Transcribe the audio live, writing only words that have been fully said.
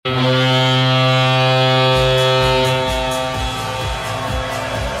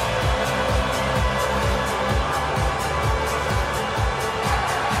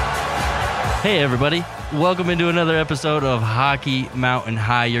Hey, everybody. Welcome into another episode of Hockey Mountain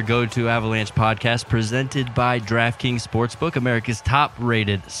High, your go-to Avalanche podcast presented by DraftKings Sportsbook, America's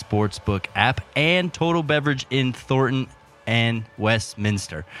top-rated sportsbook app, and Total Beverage in Thornton and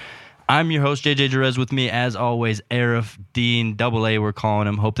Westminster. I'm your host, JJ Jerez. With me, as always, Arif Dean, AA, we're calling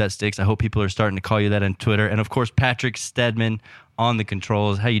him. Hope that sticks. I hope people are starting to call you that on Twitter. And, of course, Patrick Stedman on the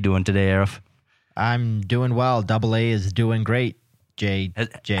controls. How you doing today, Arif? I'm doing well. AA is doing great,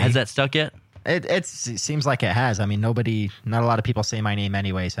 JJ. Has that stuck yet? It seems like it has. I mean, not a lot of people say my name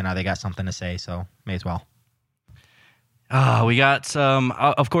anyway, so now they got something to say, so may as well. We got some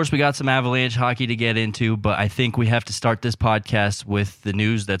Avalanche hockey to get into, but I think we have to start this podcast with the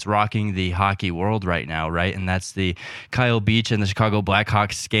news that's rocking the hockey world right now, right? And that's the Kyle Beach and the Chicago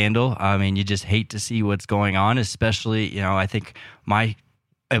Blackhawks scandal. I mean, you just hate to see what's going on, especially, I think my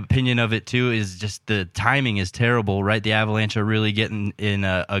opinion of it too is just the timing is terrible, right? The Avalanche are really getting in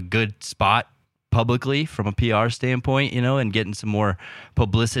a good spot publicly from a PR standpoint, and getting some more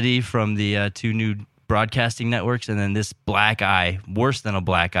publicity from the two new broadcasting networks, and then this black eye, worse than a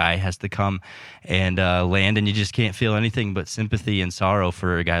black eye, has to come and land, and you just can't feel anything but sympathy and sorrow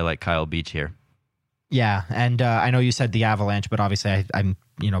for a guy like Kyle Beach here. Yeah, and I know you said the Avalanche, but obviously I'm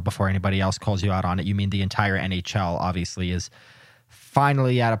before anybody else calls you out on it, you mean the entire NHL obviously is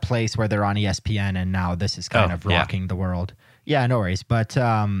finally at a place where they're on ESPN, and now this is kind of rocking the world. Yeah, no worries. But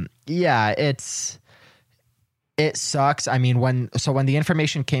it sucks. I mean, when the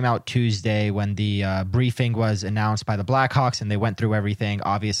information came out Tuesday, when the briefing was announced by the Blackhawks and they went through everything,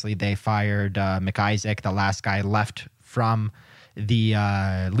 obviously they fired McIsaac, the last guy left from the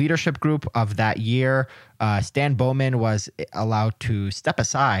leadership group of that year. Stan Bowman was allowed to step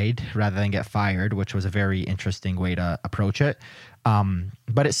aside rather than get fired, which was a very interesting way to approach it.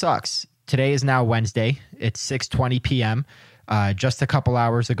 But it sucks. Today is now Wednesday. It's 6:20 p.m. Just a couple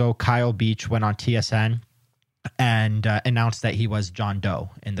hours ago, Kyle Beach went on TSN and announced that he was John Doe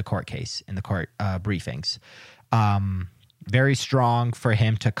in the court case, in the court briefings. Very strong for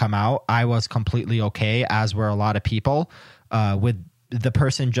him to come out. I was completely okay, as were a lot of people, with the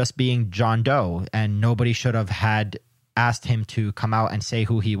person just being John Doe, and nobody should have had asked him to come out and say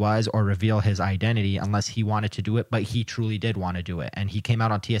who he was or reveal his identity unless he wanted to do it, but he truly did want to do it. And he came out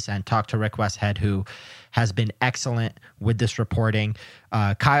on TSN, talked to Rick Westhead, who has been excellent with this reporting.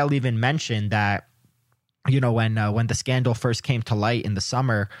 Kyle even mentioned that, when the scandal first came to light in the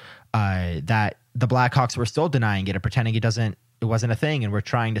summer, that the Blackhawks were still denying it and pretending it wasn't a thing, and we're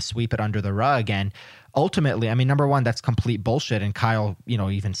trying to sweep it under the rug. And ultimately, I mean, number one, that's complete bullshit. And Kyle,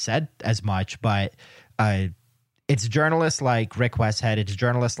 even said as much, but it's journalists like Rick Westhead, it's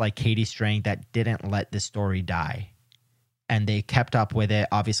journalists like Katie Strang that didn't let this story die. And they kept up with it.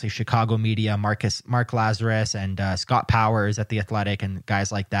 Obviously, Chicago media, Mark Lazarus and Scott Powers at The Athletic and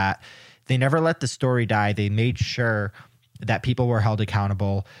guys like that. They never let the story die. They made sure that people were held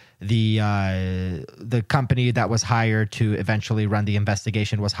accountable. The company that was hired to eventually run the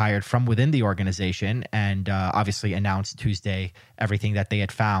investigation was hired from within the organization, and obviously announced Tuesday everything that they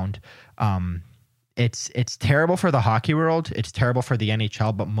had found. It's terrible for the hockey world. It's terrible for the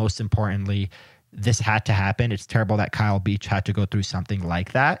NHL, but most importantly, this had to happen. It's terrible that Kyle Beach had to go through something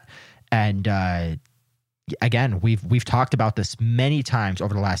like that. And again, we've talked about this many times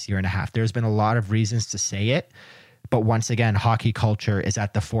over the last year and a half. There's been a lot of reasons to say it, but once again, hockey culture is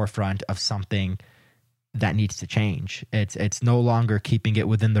at the forefront of something that needs to change. It's no longer keeping it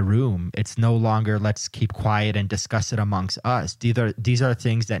within the room. It's no longer let's keep quiet and discuss it amongst us. These are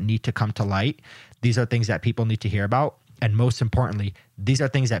things that need to come to light. These are things that people need to hear about. And most importantly, these are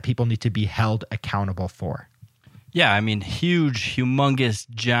things that people need to be held accountable for. Yeah, I mean, huge, humongous,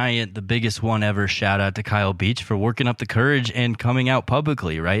 giant, the biggest one ever. Shout out to Kyle Beach for working up the courage and coming out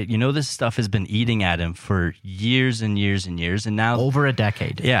publicly, right? This stuff has been eating at him for years and years and years. And now over a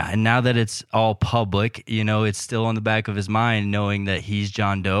decade. Yeah. And now that it's all public, it's still on the back of his mind, knowing that he's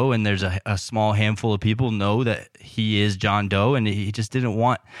John Doe, and there's a small handful of people know that he is John Doe, and he just didn't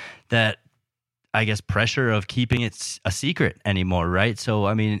want that, I guess, pressure of keeping it a secret anymore, right? So,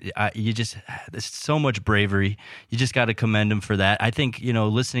 I mean, there's so much bravery. You just got to commend him for that. I think,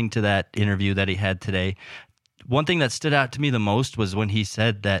 listening to that interview that he had today, one thing that stood out to me the most was when he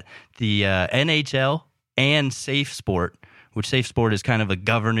said that the NHL and Safe Sport, which Safe Sport is kind of a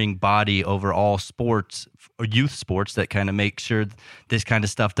governing body over all sports or youth sports that kind of make sure this kind of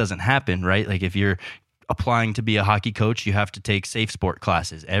stuff doesn't happen, right? Like if you're applying to be a hockey coach, you have to take Safe Sport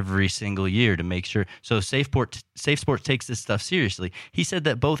classes every single year to make sure. So Safe Sport takes this stuff seriously. He said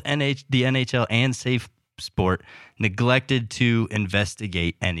that both the NHL and Safe Sport neglected to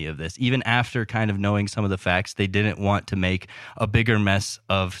investigate any of this. Even after kind of knowing some of the facts, they didn't want to make a bigger mess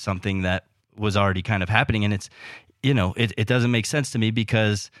of something that was already kind of happening. And it's, it doesn't make sense to me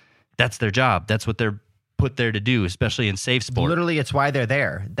because that's their job. That's what they're put there to do, especially in safe sport. Literally, it's why they're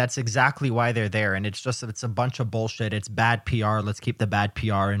there. That's exactly why they're there. And it's just that it's a bunch of bullshit. It's bad PR. Let's keep the bad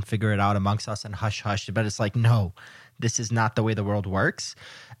PR and figure it out amongst us and hush hush. But it's like, no, this is not the way the world works.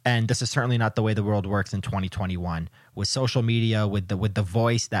 And this is certainly not the way the world works in 2021 with social media, with the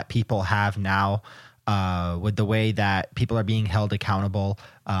voice that people have now, with the way that people are being held accountable.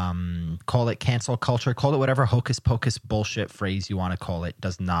 Call it cancel culture, call it whatever hocus pocus bullshit phrase you want to call it,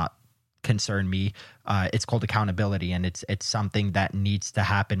 does not concern me. It's called accountability, and it's something that needs to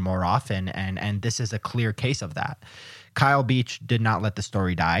happen more often. And this is a clear case of that. Kyle Beach did not let the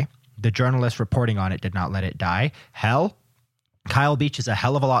story die. The journalist reporting on it did not let it die. Hell, Kyle Beach is a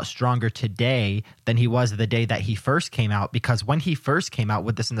hell of a lot stronger today than he was the day that he first came out, because when he first came out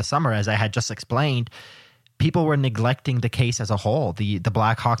with this in the summer, as I had just explained, people were neglecting the case as a whole. The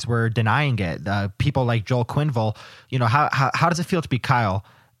Blackhawks were denying it. People like Joel Quenneville, how does it feel to be Kyle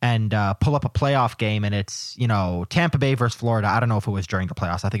and pull up a playoff game and it's, Tampa Bay versus Florida. I don't know if it was during the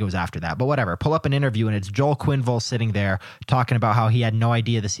playoffs. I think it was after that, but whatever. Pull up an interview and it's Joel Quenneville sitting there talking about how he had no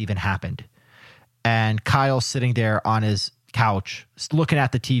idea this even happened. And Kyle's sitting there on his couch, looking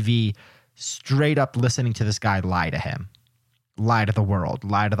at the TV, straight up listening to this guy lie to him, lie to the world,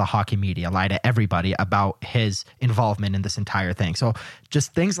 lie to the hockey media, lie to everybody about his involvement in this entire thing. So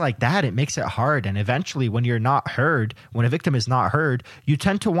just things like that, it makes it hard. And eventually when you're not heard, when a victim is not heard, you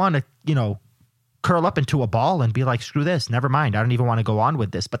tend to want to, curl up into a ball and be like, screw this, never mind. I don't even want to go on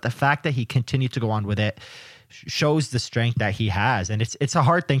with this. But the fact that he continued to go on with it shows the strength that he has. And it's a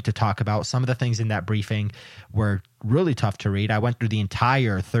hard thing to talk about. Some of the things in that briefing were really tough to read. I went through the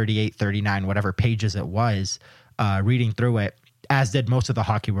entire 38, 39, whatever pages it was, reading through it, as did most of the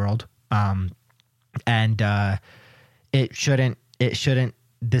hockey world. It shouldn't,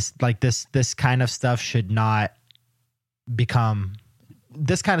 this kind of stuff should not become,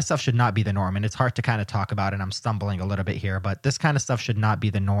 this kind of stuff should not be the norm. And it's hard to kind of talk about, and I'm stumbling a little bit here, but this kind of stuff should not be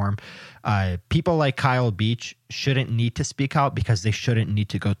the norm. People like Kyle Beach shouldn't need to speak out because they shouldn't need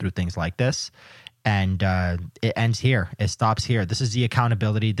to go through things like this. And it ends here. It stops here. This is the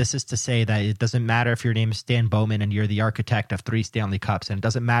accountability. This is to say that it doesn't matter if your name is Stan Bowman and you're the architect of 3 Stanley Cups. And it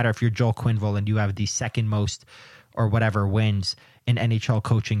doesn't matter if you're Joel Quenneville and you have the second most or whatever wins in NHL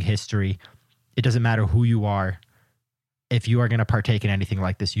coaching history. It doesn't matter who you are. If you are going to partake in anything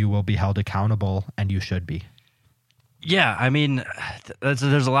like this, you will be held accountable, and you should be. Yeah, I mean,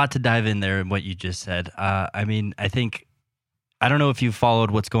 there's a lot to dive in there in what you just said. I don't know if you followed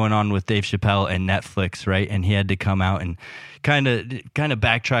what's going on with Dave Chappelle and Netflix, right? And he had to come out and kind of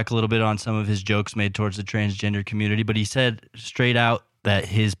backtrack a little bit on some of his jokes made towards the transgender community. But he said straight out that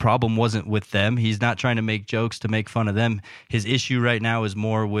his problem wasn't with them. He's not trying to make jokes to make fun of them. His issue right now is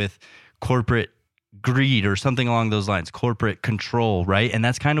more with corporate greed or something along those lines, corporate control, right? And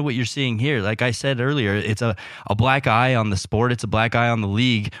that's kind of what you're seeing here. Like I said earlier, it's a black eye on the sport. It's a black eye on the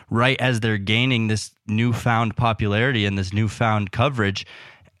league right as they're gaining this newfound popularity and this newfound coverage.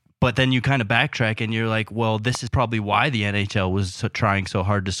 But then you kind of backtrack and you're like, well, this is probably why the NHL was trying so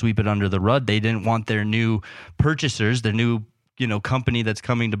hard to sweep it under the rug. They didn't want their new purchasers, their new company that's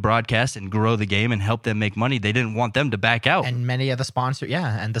coming to broadcast and grow the game and help them make money. They didn't want them to back out. And many of the sponsors,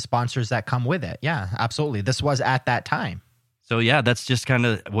 and the sponsors that come with it. Yeah, absolutely. This was at that time. So yeah, that's just kind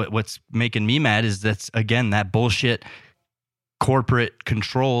of what's making me mad is that's, again, that bullshit corporate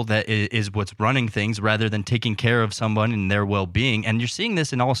control that is what's running things rather than taking care of someone and their well-being. And you're seeing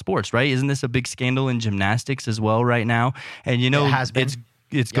this in all sports, right? Isn't this a big scandal in gymnastics as well right now? And it has been.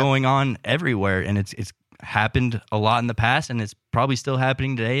 It's going on everywhere, and it's happened a lot in the past, and it's probably still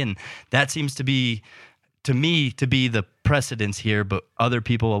happening today. And that seems to be, to me, to be the precedence here. But other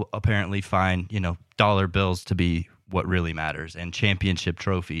people apparently find, dollar bills to be what really matters, and championship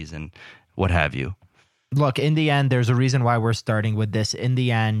trophies and what have you. Look, in the end, there's a reason why we're starting with this. In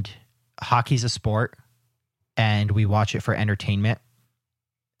the end, hockey's a sport, and we watch it for entertainment,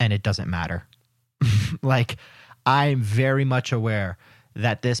 and it doesn't matter. Like, I'm very much aware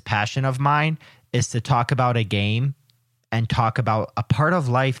that this passion of mine is to talk about a game and talk about a part of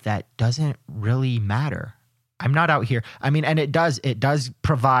life that doesn't really matter. I'm not out here. I mean, and it does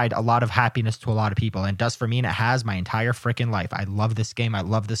provide a lot of happiness to a lot of people, and it does for me, and it has my entire freaking life. I love this game. I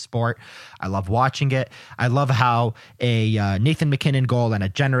love this sport. I love watching it. I love how a Nathan McKinnon goal and a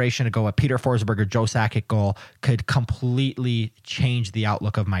generation ago a Peter Forsberg or Joe Sakic goal could completely change the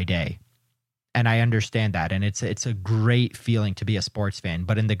outlook of my day. And I understand that. And it's a great feeling to be a sports fan.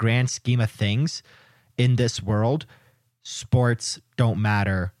 But in the grand scheme of things, in this world, sports don't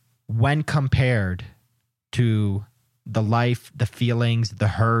matter when compared to the life, the feelings, the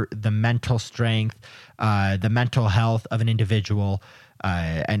hurt, the mental strength, the mental health of an individual.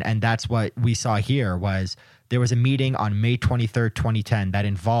 And that's what we saw here. Was there was a meeting on May 23rd, 2010 that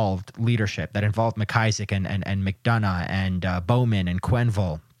involved leadership, that involved McIsaac and McDonough and Bowman and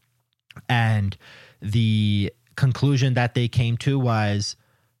Quenville. And the conclusion that they came to was,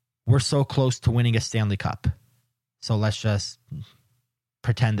 we're so close to winning a Stanley Cup, so let's just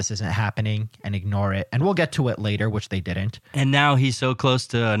pretend this isn't happening and ignore it. And we'll get to it later, which they didn't. And now he's so close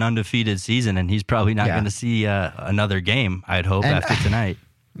to an undefeated season, and he's probably not going to see another game, I'd hope, after tonight.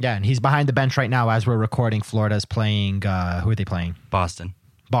 Yeah, and he's behind the bench right now as we're recording. Florida's playing, who are they playing? Boston,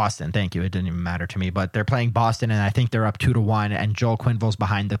 thank you. It didn't even matter to me, but they're playing Boston, and I think they're up 2-1, and Joel Quenneville's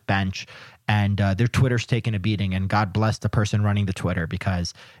behind the bench, and their Twitter's taking a beating, and God bless the person running the Twitter,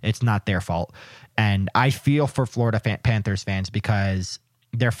 because it's not their fault. And I feel for Florida Panthers fans, because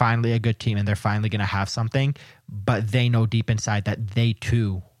they're finally a good team, and they're finally going to have something, but they know deep inside that they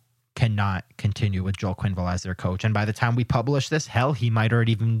too cannot continue with Joel Quenneville as their coach. And by the time we publish this, hell, he might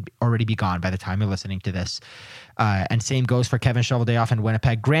already be gone by the time you're listening to this. And same goes for Kevin Cheveldayoff in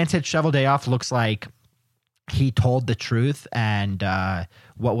Winnipeg. Granted, Cheveldayoff looks like he told the truth, and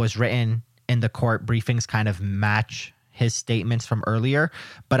what was written in the court briefings kind of match his statements from earlier,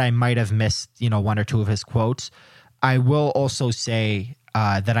 but I might have missed, one or two of his quotes. I will also say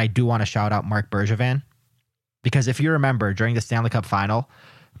that I do want to shout out Marc Bergevin, because if you remember during the Stanley Cup final,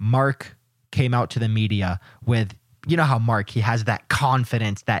 Mark came out to the media with, how Mark, he has that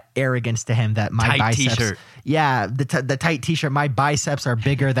confidence, that arrogance to him, that my tight biceps, t-shirt. Yeah, the tight t-shirt, my biceps are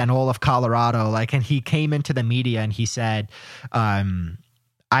bigger than all of Colorado. And he came into the media and he said, I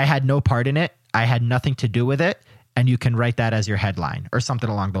had no part in it. I had nothing to do with it. And you can write that as your headline or something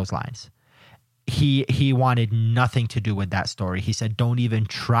along those lines. He wanted nothing to do with that story. He said, don't even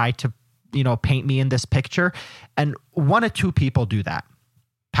try to, paint me in this picture. And one or two people do that.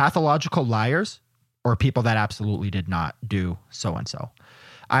 Pathological liars or people that absolutely did not do so-and-so.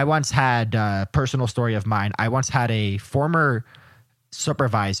 I once had a personal story of mine. I once had a former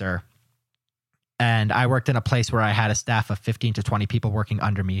supervisor, and I worked in a place where I had a staff of 15 to 20 people working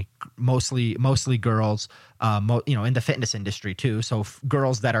under me, mostly girls, in the fitness industry too. So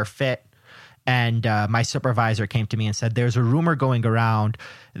girls that are fit. And my supervisor came to me and said, there's a rumor going around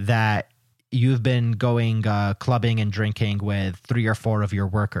that you've been going clubbing and drinking with 3 or 4 of your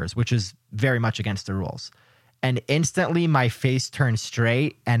workers, which is very much against the rules. And instantly my face turned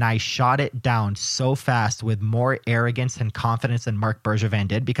straight, and I shot it down so fast with more arrogance and confidence than Marc Bergevin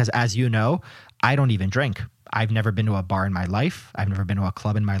did, because as you know, I don't even drink. I've never been to a bar in my life. I've never been to a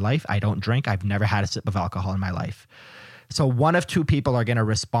club in my life. I don't drink. I've never had a sip of alcohol in my life. So one of two people are going to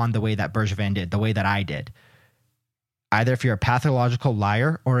respond the way that Bergevin did, the way that I did. Either if you're a pathological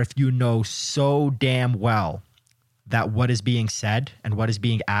liar, or if you know so damn well that what is being said and what is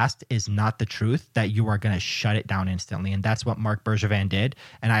being asked is not the truth, that you are going to shut it down instantly. And that's what Marc Bergevin did.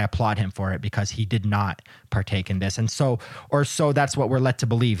 And I applaud him for it, because he did not partake in this. And so that's what we're led to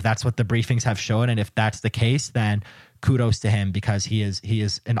believe. That's what the briefings have shown. And if that's the case, then kudos to him, because he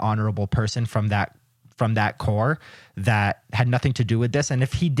is an honorable person from that core that had nothing to do with this. And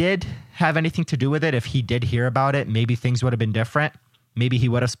if he did have anything to do with it, if he did hear about it, maybe things would have been different. Maybe he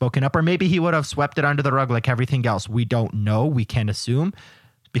would have spoken up, or maybe he would have swept it under the rug like everything else. We don't know. We can't assume,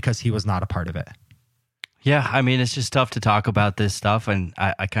 because he was not a part of it. Yeah, I mean, it's just tough to talk about this stuff. And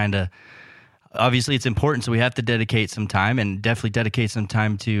I kind of, obviously it's important, so we have to dedicate some time, and definitely dedicate some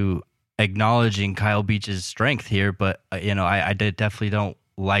time to acknowledging Kyle Beach's strength here. But, I definitely don't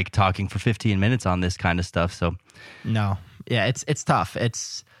like talking for 15 minutes on this kind of stuff. So no, yeah, it's tough.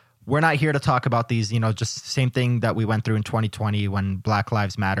 We're not here to talk about these, just same thing that we went through in 2020 when Black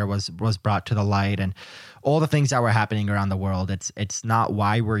Lives Matter was brought to the light, and all the things that were happening around the world. It's not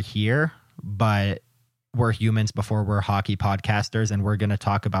why we're here, but we're humans before we're hockey podcasters, and we're going to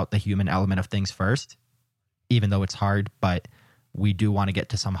talk about the human element of things first, even though it's hard. But we do want to get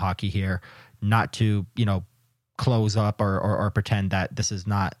to some hockey here, not to, close up or pretend that this is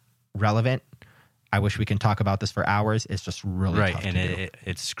not relevant. I wish we can talk about this for hours. It's just really right, tough and to do.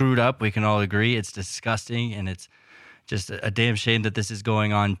 It's screwed up. We can all agree it's disgusting, and it's just a damn shame that this is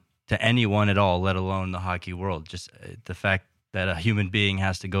going on to anyone at all, let alone the hockey world. Just the fact that a human being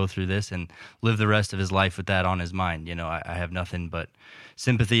has to go through this and live the rest of his life with that on his mind. I have nothing but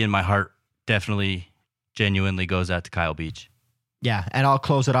sympathy, and my heart definitely genuinely goes out to Kyle Beach. Yeah, and I'll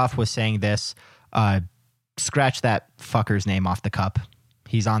close it off with saying this. Scratch that fucker's name off the cup.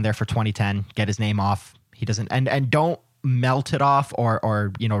 He's on there for 2010. Get his name off. He doesn't, and don't melt it off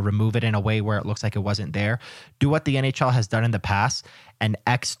or remove it in a way where it looks like it wasn't there. Do what the NHL has done in the past and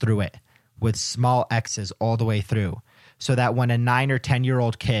X through it with small X's all the way through. so that when a 9 or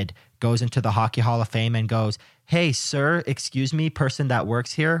 10-year-old kid goes into the Hockey Hall of Fame and goes, hey, sir, excuse me, person that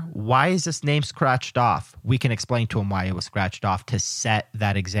works here, why is this name scratched off? We can explain to him why it was scratched off to set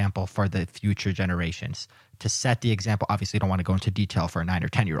that example for the future generations. To set the example, obviously don't want to go into detail for a 9 or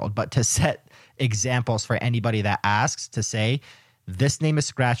 10-year-old, but to set examples for anybody that asks to say, this name is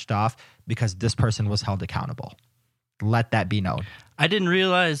scratched off because this person was held accountable. Let that be known. I didn't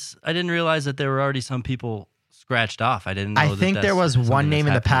realize that there were already some people scratched off. I didn't know. I think there was one name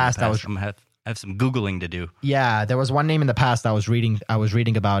in the past that was. I have some Googling to do. Yeah, there was one name in the past I was reading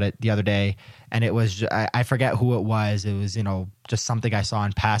about it the other day, and it was I forget who it was. It was just something I saw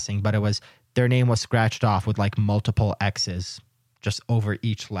in passing, but it was their name was scratched off with like multiple X's just over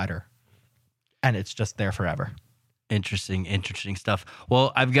each letter, and it's just there forever. Interesting stuff.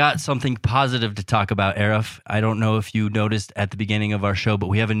 Well, I've got something positive to talk about, Arif. I don't know if you noticed at the beginning of our show, but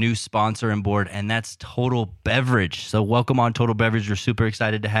we have a new sponsor on board, and that's Total Beverage. So welcome on Total Beverage. We're super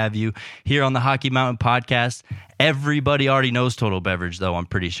excited to have you here on the Hockey Mountain Podcast. Everybody already knows Total Beverage, though, I'm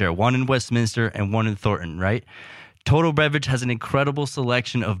pretty sure. One in Westminster and one in Thornton, right? Total Beverage has an incredible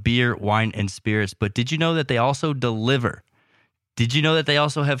selection of beer, wine, and spirits, but did you know that they also deliver? Did you know that they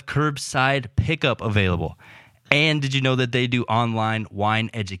also have curbside pickup available? And did you know that they do online wine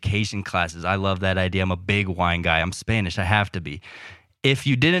education classes? I love that idea. I'm a big wine guy. I'm Spanish. I have to be. If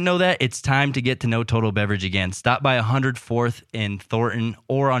you didn't know that, it's time to get to know Total Beverage again. Stop by 104th in Thornton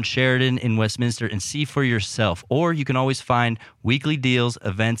or on Sheridan in Westminster and see for yourself. Or you can always find weekly deals,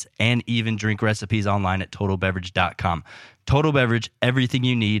 events, and even drink recipes online at totalbeverage.com. Total Beverage, everything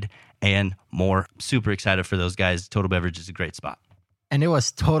you need and more. Super excited for those guys. Total Beverage is a great spot. And it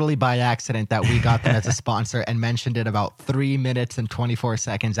was totally by accident that we got them as a sponsor and mentioned it about 3 minutes and 24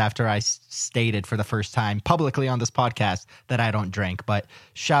 seconds after I stated for the first time publicly on this podcast that I don't drink. But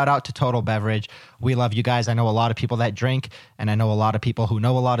shout out to Total Beverage. We love you guys. I know a lot of people that drink, and I know a lot of people who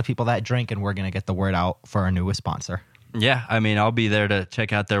know a lot of people that drink, and we're going to get the word out for our newest sponsor. Yeah, I mean, I'll be there to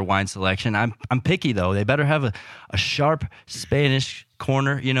check out their wine selection. I'm picky, though. They better have a sharp Spanish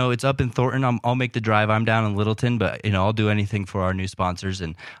corner. It's up in Thornton. I'll make the drive. I'm down in Littleton, but, I'll do anything for our new sponsors,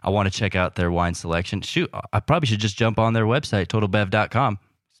 and I want to check out their wine selection. Shoot, I probably should just jump on their website, totalbev.com.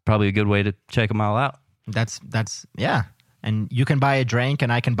 It's probably a good way to check them all out. That's yeah. And you can buy a drink,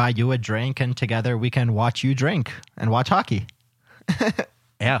 and I can buy you a drink, and together we can watch you drink and watch hockey.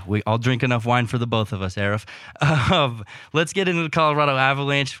 Yeah, I'll drink enough wine for the both of us, Arif. Let's get into the Colorado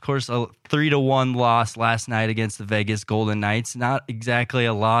Avalanche. Of course, a 3-1 loss last night against the Vegas Golden Knights. Not exactly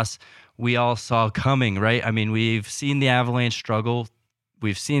a loss we all saw coming, right? I mean, we've seen the Avalanche struggle.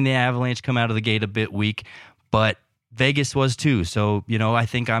 We've seen the Avalanche come out of the gate a bit weak, but Vegas was too. So, I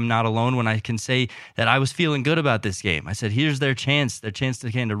think I'm not alone when I can say that I was feeling good about this game. I said, here's their chance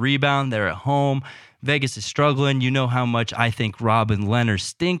to kind of rebound. They're at home. Vegas is struggling. You know how much I think Robin Lehner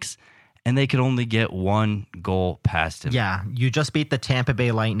stinks, and they could only get one goal past him. Yeah, you just beat the Tampa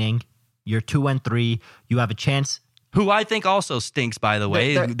Bay Lightning. You're 2-3. You have a chance. Who I think also stinks, by the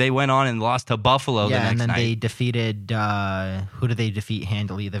way. They went on and lost to Buffalo the next night. Yeah, and then they defeated, who did they defeat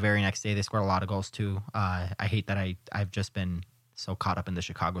handily the very next day? They scored a lot of goals, too. I hate that I've just been so caught up in the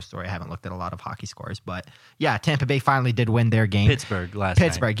Chicago story. I haven't looked at a lot of hockey scores. But, yeah, Tampa Bay finally did win their game. Pittsburgh last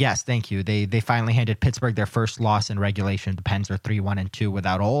night. Yes, thank you. They finally handed Pittsburgh their first loss in regulation. The Pens are 3-1-2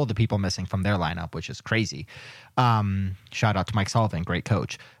 without all the people missing from their lineup, which is crazy. Shout out to Mike Sullivan, great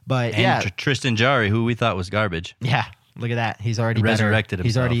coach. But Tristan Jarry, who we thought was garbage. Yeah, look at that. He's already resurrected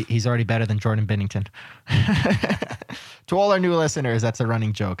better. himself. He's already better than Jordan Binnington. To all our new listeners, that's a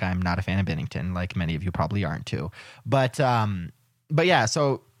running joke. I'm not a fan of Binnington, like many of you probably aren't too. But yeah,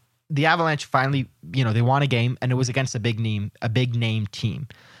 so the Avalanche finally, they won a game, and it was against a big name team,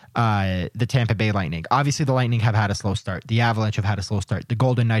 the Tampa Bay Lightning. Obviously, the Lightning have had a slow start. The Avalanche have had a slow start. The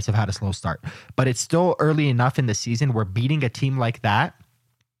Golden Knights have had a slow start. But it's still early enough in the season where beating a team like that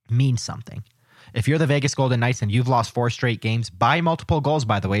means something. If you're the Vegas Golden Knights and you've lost 4 straight games by multiple goals,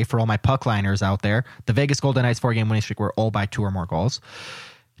 by the way, for all my puck liners out there, the Vegas Golden Knights 4-game winning streak were all by 2 or more goals.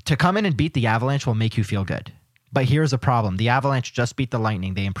 To come in and beat the Avalanche will make you feel good. But here's a problem. The Avalanche just beat the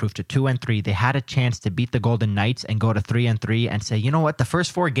Lightning. They improved to 2-3. They had a chance to beat the Golden Knights and go to 3-3 and say, you know what? The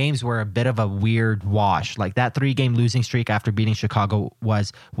first 4 games were a bit of a weird wash. Like that 3-game losing streak after beating Chicago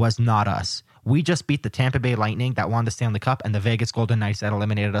was not us. We just beat the Tampa Bay Lightning that won the Stanley Cup, and the Vegas Golden Knights that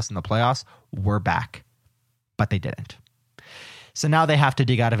eliminated us in the playoffs. We're back. But they didn't. So now they have to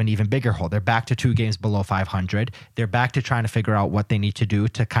dig out of an even bigger hole. They're back to 2 games below 500. They're back to trying to figure out what they need to do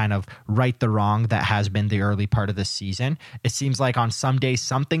to kind of right the wrong that has been the early part of the season. It seems like on some days,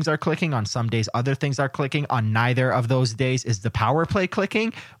 some things are clicking. On some days, other things are clicking. On neither of those days is the power play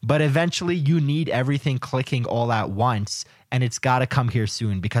clicking. But eventually, you need everything clicking all at once. And it's got to come here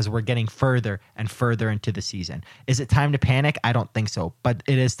soon because we're getting further and further into the season. Is it time to panic? I don't think so. But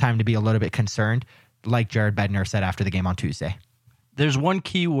it is time to be a little bit concerned, like Jared Bednar said after the game on Tuesday. There's one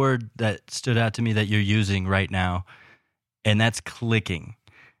key word that stood out to me that you're using right now, and that's clicking.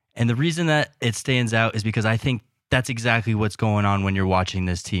 And the reason that it stands out is because I think that's exactly what's going on when you're watching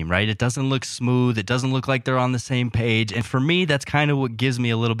this team, right? It doesn't look smooth. It doesn't look like they're on the same page. And for me, that's kind of what gives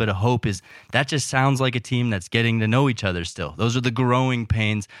me a little bit of hope is that just sounds like a team that's getting to know each other still. Those are the growing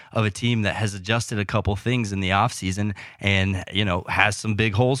pains of a team that has adjusted a couple things in the offseason and, has some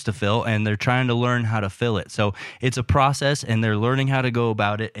big holes to fill, and they're trying to learn how to fill it. So it's a process, and they're learning how to go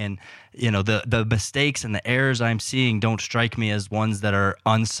about it. And, the mistakes and the errors I'm seeing don't strike me as ones that are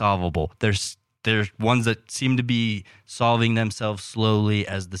unsolvable. There's ones that seem to be solving themselves slowly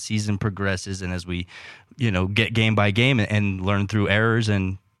as the season progresses and as we, get game by game and learn through errors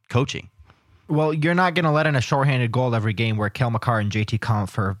and coaching. Well, you're not going to let in a shorthanded goal every game where Cale Makar and JT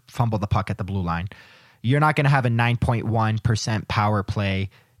Compher fumble the puck at the blue line. You're not going to have a 9.1% power play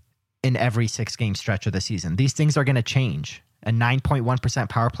in every 6-game stretch of the season. These things are going to change. A 9.1%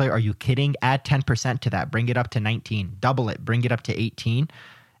 power play, are you kidding? Add 10% to that. Bring it up to 19. Double it. Bring it up to 18.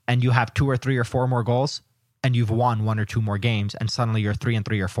 And you have 2 or 3 or 4 more goals, and you've won 1 or 2 more games, and suddenly you're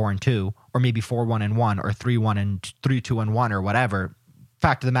 3-3 or 4-2, or maybe 4-1-1 or 3-1 and 3-2-1 or whatever.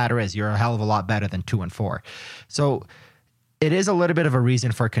 Fact of the matter is, you're a hell of a lot better than 2-4. So it is a little bit of a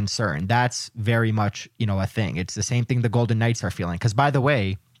reason for concern. That's very much, a thing. It's the same thing the Golden Knights are feeling. Because by the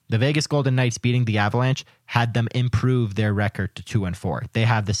way, the Vegas Golden Knights beating the Avalanche had them improve their record to 2-4. They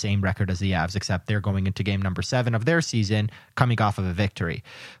have the same record as the Avs, except they're going into game number 7 of their season, coming off of a victory.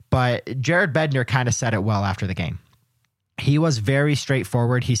 But Jared Bednar kind of said it well after the game. He was very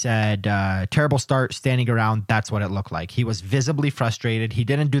straightforward. He said, terrible start, standing around, that's what it looked like. He was visibly frustrated. He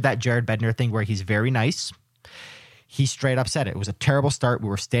didn't do that Jared Bednar thing where he's very nice. He straight up said it. It was a terrible start. We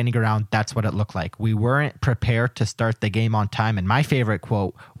were standing around. That's what it looked like. We weren't prepared to start the game on time. And my favorite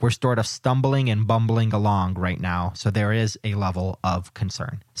quote, we're sort of stumbling and bumbling along right now. So there is a level of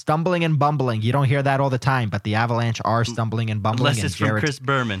concern. Stumbling and bumbling. You don't hear that all the time, but the Avalanche are stumbling and bumbling. Unless it's from Chris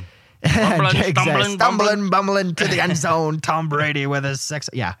Berman. Stumbling, bumbling to the end zone. Tom Brady with his 6.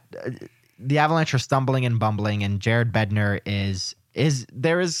 Yeah. The Avalanche are stumbling and bumbling, and Jared Bednar is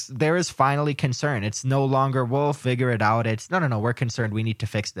there is finally concern. It's no longer, we'll figure it out. It's no, we're concerned. We need to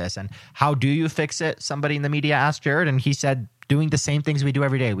fix this. And how do you fix it? Somebody in the media asked Jared, and he said, doing the same things we do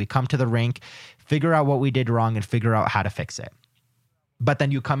every day. We come to the rink, figure out what we did wrong, and figure out how to fix it. But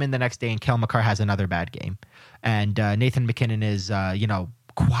then you come in the next day and Cale Makar has another bad game. And Nathan MacKinnon is,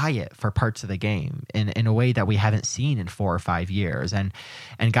 quiet for parts of the game in a way that we haven't seen in 4 or 5 years. And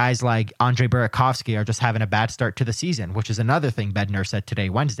guys like Andrei Burakovsky are just having a bad start to the season, which is another thing Bednar said today,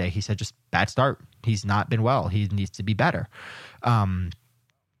 Wednesday. He said just bad start. He's not been well. He needs to be better.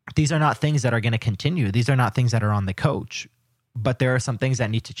 These are not things that are going to continue. These are not things that are on the coach. But there are some things that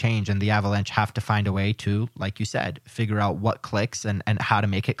need to change, and the Avalanche have to find a way to, like you said, figure out what clicks and how to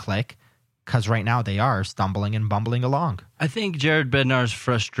make it click. Because right now they are stumbling and bumbling along. I think Jared Bednar's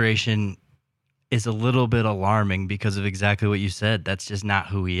frustration is a little bit alarming because of exactly what you said. That's just not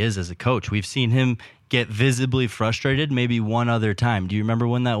who he is as a coach. We've seen him get visibly frustrated maybe one other time. Do you remember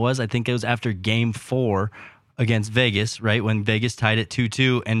when that was? I think it was after Game 4 against Vegas, right? When Vegas tied it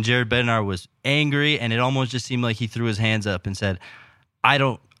 2-2, and Jared Bednar was angry, and it almost just seemed like he threw his hands up and said,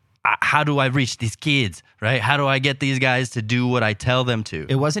 how do I reach these kids, right? How do I get these guys to do what I tell them to?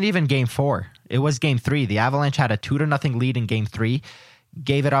 It wasn't even Game 4. It was Game 3. The Avalanche had a 2-0 lead in Game 3,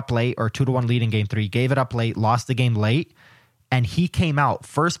 gave it up late, or 2-1 lead in Game 3, gave it up late, lost the game late, and he came out,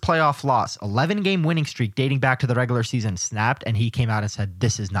 first playoff loss, 11-game winning streak dating back to the regular season, snapped, and he came out and said,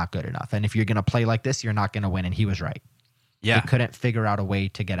 this is not good enough. And if you're going to play like this, you're not going to win. And he was right. Yeah. They couldn't figure out a way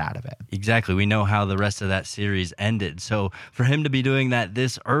to get out of it. Exactly. We know how the rest of that series ended. So for him to be doing that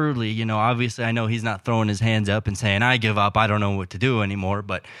this early, obviously I know he's not throwing his hands up and saying, I give up, I don't know what to do anymore.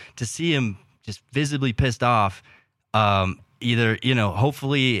 But to see him just visibly pissed off, either,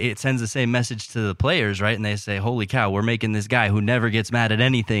 hopefully it sends the same message to the players, right? And they say, holy cow, we're making this guy who never gets mad at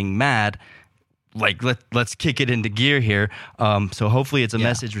anything mad. Like, let's kick it into gear here. So hopefully it's a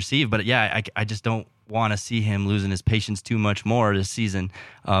message received. But yeah, I just don't want to see him losing his patience too much more this season,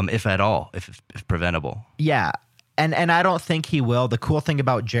 if at all, if preventable. Yeah. And I don't think he will. The cool thing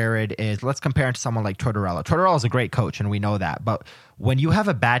about Jared is, let's compare him to someone like Tortorella. Tortorella is a great coach, and we know that. But when you have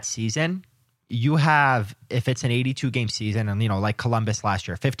a bad season, you have, if it's an 82-game season, and, like Columbus last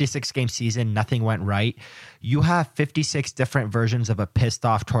year, 56-game season, nothing went right. You have 56 different versions of a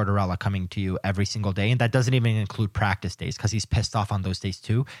pissed-off Tortorella coming to you every single day, and that doesn't even include practice days because he's pissed off on those days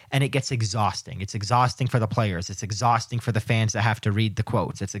too, and it gets exhausting. It's exhausting for the players. It's exhausting for the fans that have to read the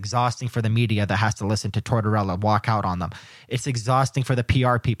quotes. It's exhausting for the media that has to listen to Tortorella walk out on them. It's exhausting for the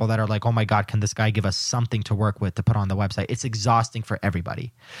PR people that are like, oh my God, can this guy give us something to work with to put on the website? It's exhausting for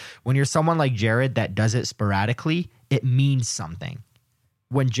everybody. When you're someone like Jared that does it sporadically, it means something.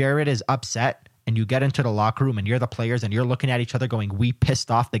 When Jared is upset and you get into the locker room and you're the players and you're looking at each other going, we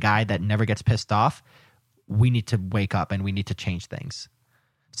pissed off the guy that never gets pissed off, we need to wake up and we need to change things.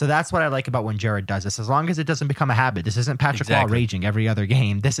 So that's what I like about when Jared does this, as long as it doesn't become a habit. This isn't Patrick Law raging every other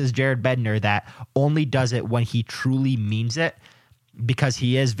game. This is Jared Bednar that only does it when he truly means it, because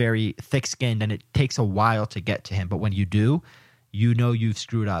he is very thick-skinned and it takes a while to get to him. But when you do, you know you've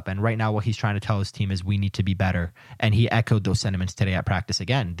screwed up. And right now what he's trying to tell his team is we need to be better. And he echoed those sentiments today at practice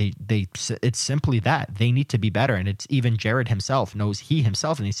again. It's simply that. They need to be better. And it's even Jared himself knows he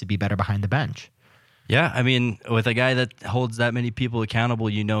himself needs to be better behind the bench. Yeah, I mean, with a guy that holds that many people accountable,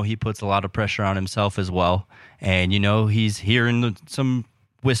 he puts a lot of pressure on himself as well. And, he's hearing some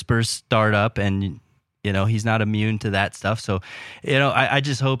whispers start up, and, he's not immune to that stuff. So, I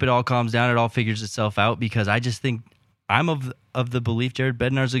just hope it all calms down. It all figures itself out, because I just think I'm of the belief Jared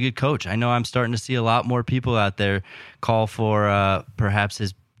Bednar's a good coach. I know I'm starting to see a lot more people out there call for perhaps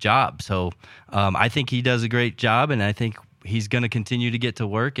his job. So I think he does a great job, and I think he's going to continue to get to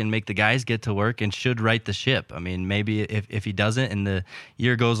work and make the guys get to work and should right the ship. I mean, maybe if he doesn't and the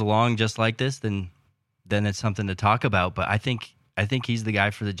year goes along just like this, then it's something to talk about. But I think he's the guy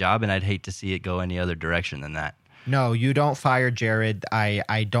for the job, and I'd hate to see it go any other direction than that. No, you don't fire Jared.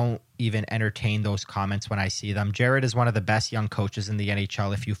 I don't even entertain those comments when I see them. Jared is one of the best young coaches in the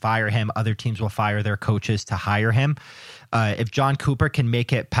NHL. If you fire him, other teams will fire their coaches to hire him. If John Cooper can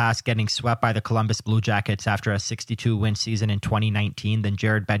make it past getting swept by the Columbus Blue Jackets after a 62-win season in 2019, then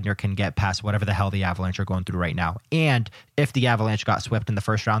Jared Bednar can get past whatever the hell the Avalanche are going through right now. And if the Avalanche got swept in the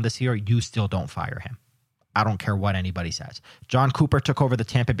first round this year, you still don't fire him. I don't care what anybody says. John Cooper took over the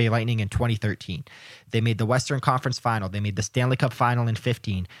Tampa Bay Lightning in 2013. They made the Western Conference Final. They made the Stanley Cup Final in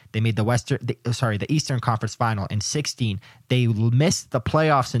 15. They made the Eastern Conference Final in 16. They missed the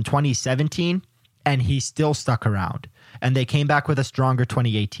playoffs in 2017, and he still stuck around. And they came back with a stronger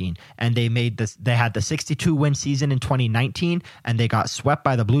 2018. And they had the 62-win season in 2019, and they got swept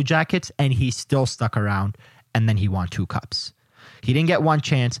by the Blue Jackets, and he still stuck around. And then he won 2 cups. He didn't get 1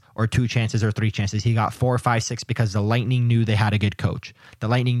 chance or 2 chances or 3 chances. He got 4, 5, 6 because the Lightning knew they had a good coach. The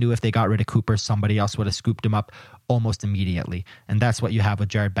Lightning knew if they got rid of Cooper, somebody else would have scooped him up almost immediately. And that's what you have with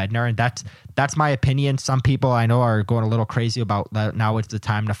Jared Bednar. And that's my opinion. Some people I know are going a little crazy about that. Now it's the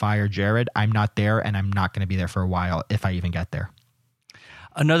time to fire Jared. I'm not there, and I'm not going to be there for a while if I even get there.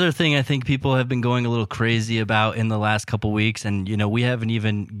 Another thing I think people have been going a little crazy about in the last couple weeks, and we haven't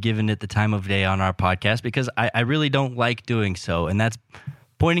even given it the time of day on our podcast because I really don't like doing so, and that's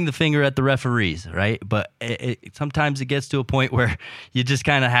pointing the finger at the referees, right? But sometimes it gets to a point where you just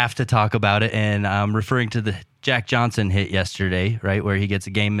kind of have to talk about it, and I'm referring to the Jack Johnson hit yesterday, right, where he gets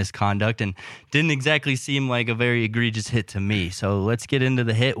a game misconduct and didn't exactly seem like a very egregious hit to me. So let's get into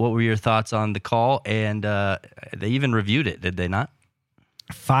the hit. What were your thoughts on the call? And they even reviewed it, did they not?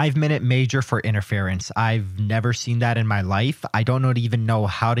 5-minute major for interference. I've never seen that in my life. I don't even know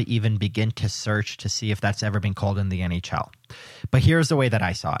how to even begin to search to see if that's ever been called in the NHL. But here's the way that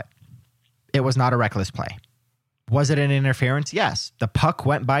I saw it. It was not a reckless play. Was it an interference? Yes. The puck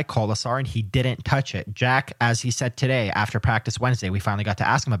went by Kolesar and he didn't touch it. Jack, as he said today after practice Wednesday, we finally got to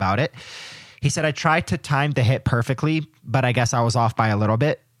ask him about it. He said, I tried to time the hit perfectly, but I guess I was off by a little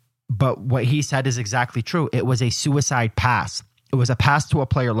bit. But what he said is exactly true. It was a suicide pass. It was a pass to a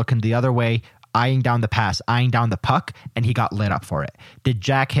player looking the other way, eyeing down the pass, eyeing down the puck, and he got lit up for it. Did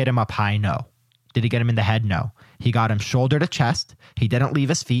Jack hit him up high? No. Did he get him in the head? No. He got him shoulder to chest. He didn't leave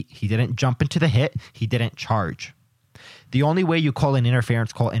his feet. He didn't jump into the hit. He didn't charge. The only way you call an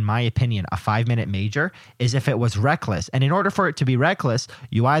interference call, in my opinion, a 5-minute major, is if it was reckless. And in order for it to be reckless,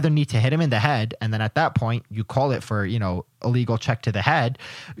 you either need to hit him in the head, and then at that point, you call it for, illegal check to the head,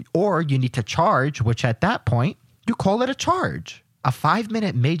 or you need to charge, which at that point, you call it a charge. A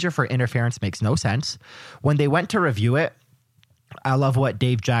 5-minute major for interference makes no sense. When they went to review it, I love what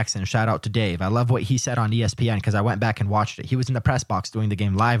Dave Jackson, shout out to Dave. I love what he said on ESPN because I went back and watched it. He was in the press box doing the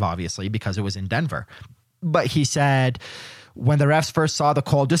game live, obviously, because it was in Denver. But he said, when the refs first saw the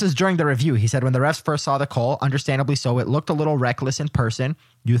call, this is during the review. He said, when the refs first saw the call, understandably so, it looked a little reckless in person.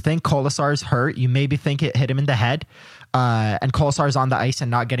 You think Kolasar's hurt. You maybe think it hit him in the head. And Kolasar's on the ice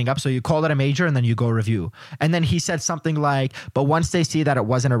and not getting up. So you call it a major and then you go review. And then he said something like, but once they see that it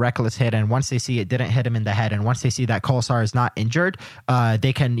wasn't a reckless hit and once they see it didn't hit him in the head and once they see that Kolasar is not injured,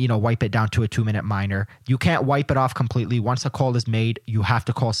 they can, wipe it down to a 2-minute minor. You can't wipe it off completely. Once a call is made, you have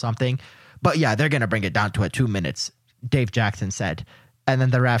to call something. But yeah, they're going to bring it down to 2 minutes, Dave Jackson said. And then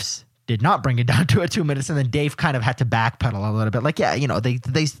the refs did not bring it down to 2 minutes. And then Dave kind of had to backpedal a little bit. Like, yeah,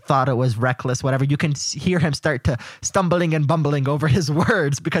 they thought it was reckless, whatever. You can hear him start to stumbling and bumbling over his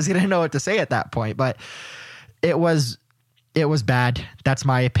words because he didn't know what to say at that point. But it was bad. That's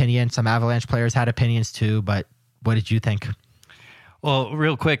my opinion. Some Avalanche players had opinions too. But what did you think? Well,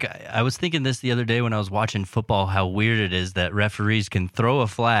 real quick, I was thinking this the other day when I was watching football, how weird it is that referees can throw a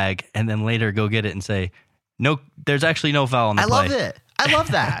flag and then later go get it and say, no, there's actually no foul on the play. I love it. I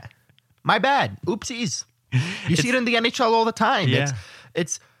love that. My bad. Oopsies. You see it in the NHL all the time. Yeah.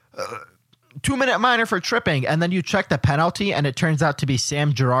 It's 2-minute minor for tripping, and then you check the penalty, and it turns out to be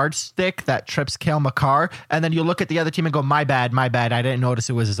Sam Girard's stick that trips Cale Makar, and then you look at the other team and go, my bad, I didn't notice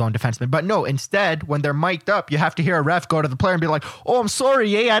it was his own defenseman. But no, instead, when they're mic'd up, you have to hear a ref go to the player and be like, oh, I'm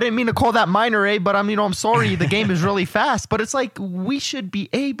sorry, I didn't mean to call that minor, but I'm sorry, the game is really fast. But it's like, we should be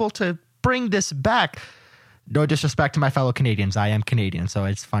able to bring this back. No disrespect to my fellow Canadians. I am Canadian, so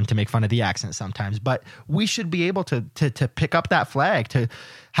it's fun to make fun of the accent sometimes. But we should be able to pick up that flag, to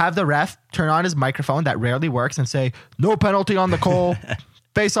have the ref turn on his microphone that rarely works and say, no penalty on the call,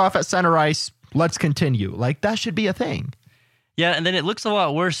 face off at center ice, let's continue. Like, that should be a thing. Yeah, and then it looks a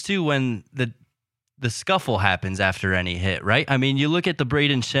lot worse, too, when the scuffle happens after any hit, right? I mean, you look at the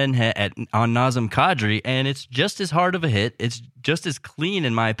Braden Shen hit on Nazem Kadri, and it's just as hard of a hit. It's just as clean,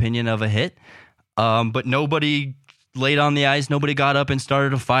 in my opinion, of a hit. But nobody laid on the ice. Nobody got up and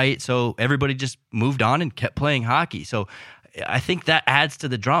started a fight. So everybody just moved on and kept playing hockey. So I think that adds to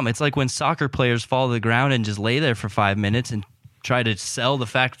the drama. It's like when soccer players fall to the ground and just lay there for 5 minutes and try to sell the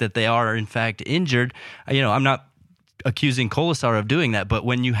fact that they are, in fact, injured. I'm not accusing Kolasar of doing that, but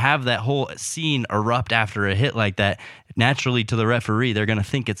when you have that whole scene erupt after a hit like that, naturally to the referee, they're going to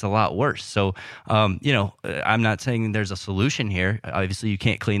think it's a lot worse. So, I'm not saying there's a solution here. Obviously, you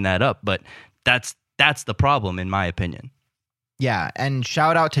can't clean that up, but that's the problem, in my opinion. Yeah, and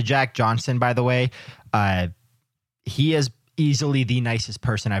shout out to Jack Johnson, by the way. He is easily the nicest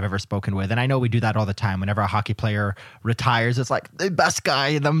person I've ever spoken with. And I know we do that all the time. Whenever a hockey player retires, it's like the best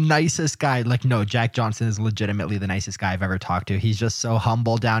guy, the nicest guy. Like, no, Jack Johnson is legitimately the nicest guy I've ever talked to. He's just so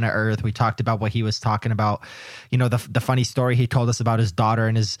humble, down to earth. We talked about what he was talking about. The funny story he told us about his daughter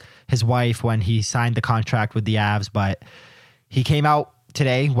and his wife when he signed the contract with the Avs. But he came out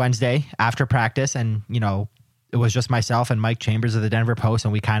today, Wednesday, after practice, and it was just myself and Mike Chambers of the Denver Post,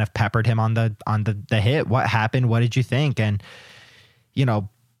 and we kind of peppered him on the hit. What happened? What did you think? And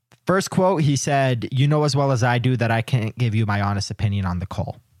first quote, he said, "You know as well as I do that I can't give you my honest opinion on the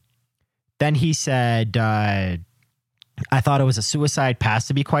call." Then he said, "I thought it was a suicide pass,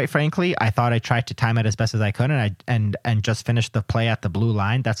 to be quite frankly. I thought I tried to time it as best as I could, and just finished the play at the blue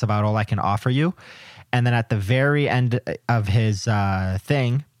line. That's about all I can offer you." And then at the very end of his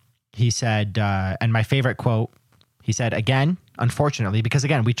thing, he said, and my favorite quote, he said, again, unfortunately, because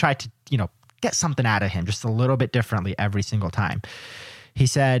again, we tried to, get something out of him just a little bit differently every single time. He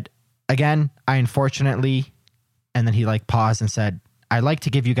said, again, I unfortunately, and then he paused and said, I like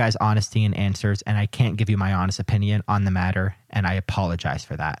to give you guys honesty and answers, and I can't give you my honest opinion on the matter, and I apologize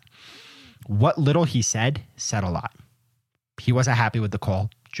for that. What little he said a lot. He wasn't happy with the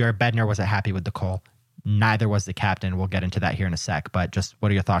call. Jared Bednar wasn't happy with the call. Neither was the captain. We'll get into that here in a sec. But just what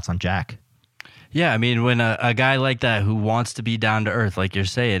are your thoughts on Jack? Yeah, I mean, when a guy like that who wants to be down to earth, like you're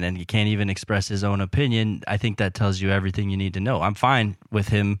saying, and he can't even express his own opinion, I think that tells you everything you need to know. I'm fine with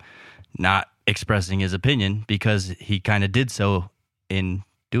him not expressing his opinion because he kind of did so in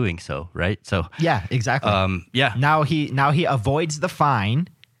doing so, right? So yeah, exactly. Yeah. Now he avoids the fine,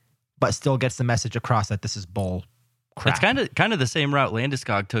 but still gets the message across that this is bull crap. It's kind of the same route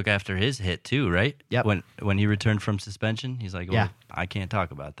Landeskog took after his hit too, right? Yep. When he returned from suspension, he's like, "Well, yeah, I can't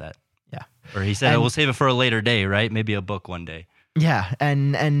talk about that." Yeah. Or he said, "We'll save it for a later day, right? Maybe a book one day." Yeah,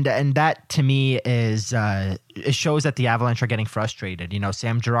 and that to me is it shows that the Avalanche are getting frustrated.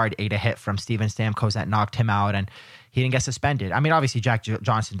 Sam Girard ate a hit from Steven Stamkos that knocked him out, and he didn't get suspended. I mean, obviously Jack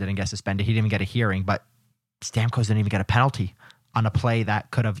Johnson didn't get suspended; he didn't even get a hearing, but Stamkos didn't even get a penalty on a play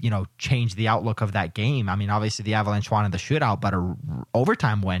that could have, changed the outlook of that game. I mean, obviously the Avalanche wanted the shootout, but a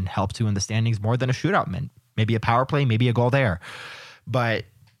overtime win helped you in the standings more than a shootout meant. Maybe a power play, maybe a goal there. But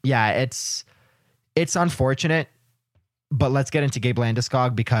yeah, it's unfortunate. But let's get into Gabe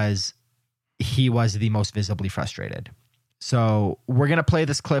Landeskog because he was the most visibly frustrated. So we're going to play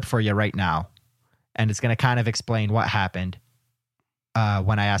this clip for you right now, and it's going to kind of explain what happened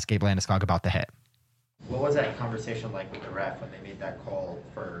when I asked Gabe Landeskog about the hit. What was that conversation like with the ref when they made that call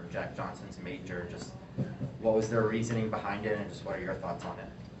for Jack Johnson's major? Just what was their reasoning behind it, and just what are your thoughts on it?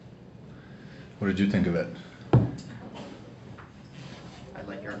 What did you think of it? I'd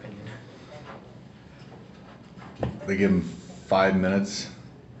like your opinion. They give him 5 minutes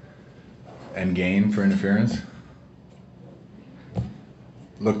and gain for interference.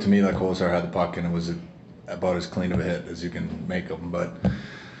 Looked to me like Kolesar had the puck and it was about as clean of a hit as you can make them, but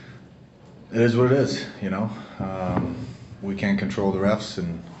it is what it is, you know. We can't control the refs,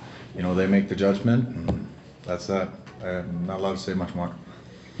 and you know they make the judgment, and that's that. I'm not allowed to say much more.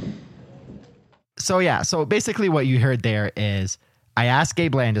 So basically what you heard there is I asked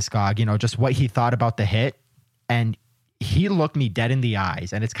Gabe Landeskog, you know, just what he thought about the hit, and he looked me dead in the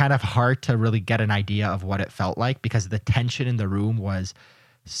eyes, and it's kind of hard to really get an idea of what it felt like because the tension in the room was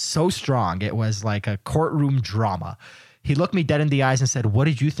so strong. It was like a courtroom drama. He looked me dead in the eyes and said, "What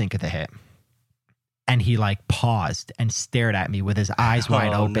did you think of the hit?" And he like paused and stared at me with his eyes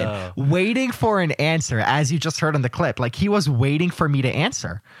wide open, waiting for an answer, as you just heard on the clip. Like he was waiting for me to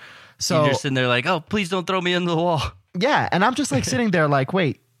answer. So you're sitting there like, "Oh, please don't throw me in the wall." Yeah, and I'm just like sitting there like,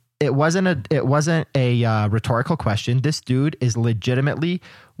 wait, it wasn't a rhetorical question. This dude is legitimately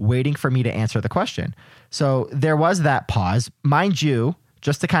waiting for me to answer the question. So there was that pause, mind you.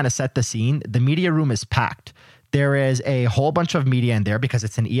 Just to kind of set the scene, the media room is packed. There is a whole bunch of media in there because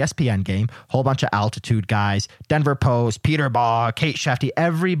it's an ESPN game, whole bunch of Altitude guys, Denver Post, Peter Baugh, Kate Shefty,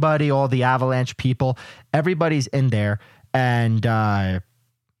 everybody, all the Avalanche people, everybody's in there. And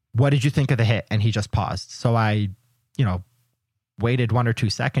what did you think of the hit? And he just paused. So I, waited 1 or 2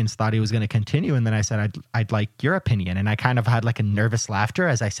 seconds, thought he was going to continue. And then I said, I'd like your opinion. And I kind of had like a nervous laughter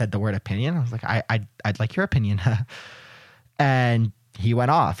as I said the word opinion. I was like, I'd like your opinion. And he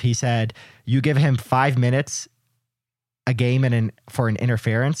went off. He said, you give him 5 minutes a game for an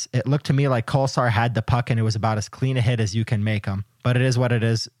interference. It looked to me like Kolesar had the puck and it was about as clean a hit as you can make him. But it is what it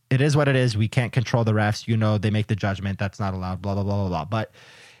is. It is what it is. We can't control the refs. They make the judgment. That's not allowed, blah, blah, blah, blah, blah. But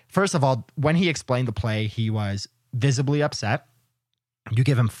first of all, when he explained the play, he was visibly upset. You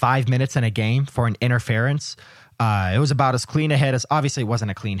give him 5 minutes in a game for an interference. It was about as clean a hit as, obviously it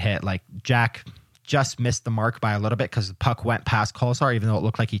wasn't a clean hit. Like Jack just missed the mark by a little bit because the puck went past Kolesar, even though it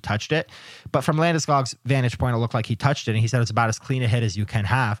looked like he touched it. But from Landeskog's vantage point, it looked like he touched it, and he said it's about as clean a hit as you can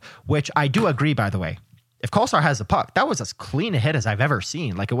have, which I do agree, by the way. If Kolesar has the puck, that was as clean a hit as I've ever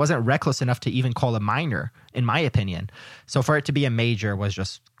seen. Like, it wasn't reckless enough to even call a minor, in my opinion. So for it to be a major was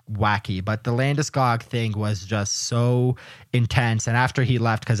just wacky. But the Landeskog thing was just so intense. And after he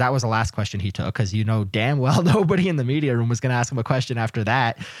left, because that was the last question he took, because damn well nobody in the media room was going to ask him a question after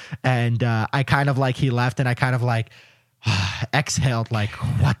that. And I kind of like, he left and I kind of like exhaled, like,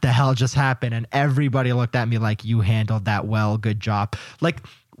 what the hell just happened? And everybody looked at me like, you handled that well, good job. Like,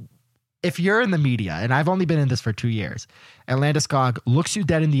 if you're in the media, and I've only been in this for 2 years, and Landeskog looks you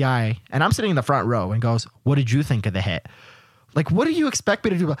dead in the eye, and I'm sitting in the front row and goes, what did you think of the hit? Like, what do you expect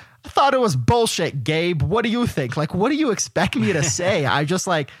me to do? I thought it was bullshit, Gabe. What do you think? Like, what do you expect me to say? I just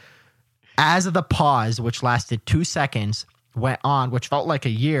like, as the pause, which lasted 2 seconds, went on, which felt like a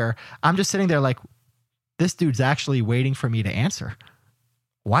year, I'm just sitting there like, this dude's actually waiting for me to answer.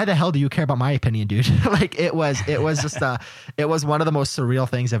 Why the hell do you care about my opinion, dude? Like it was just it was one of the most surreal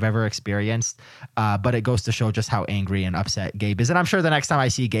things I've ever experienced. But it goes to show just how angry and upset Gabe is. And I'm sure the next time I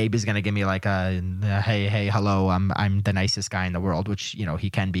see Gabe, he's going to give me like a, hey, hello, I'm the nicest guy in the world, which, he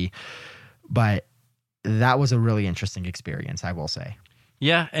can be. But that was a really interesting experience, I will say.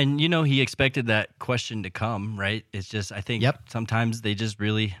 Yeah. And, he expected that question to come, right? It's just, I think sometimes they just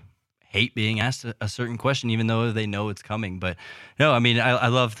really hate being asked a certain question, even though they know it's coming. But no, I mean, I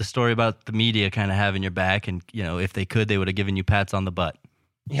love the story about the media kind of having your back, and if they could, they would have given you pats on the butt.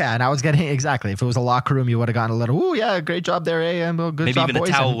 Yeah, and I was getting exactly. If it was a locker room, you would have gotten a little, "Oh yeah, great job there, AM. Good maybe job, even boys."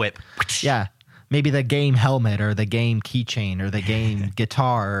 A towel whip. Yeah, maybe the game helmet or the game keychain or the game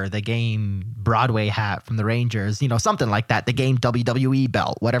guitar or the game Broadway hat from the Rangers, something like that. The game WWE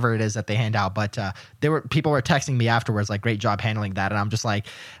belt, whatever it is that they hand out. But people were texting me afterwards, like, great job handling that. And I'm just like,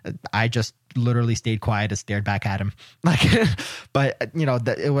 I just literally stayed quiet and stared back at him. Like, but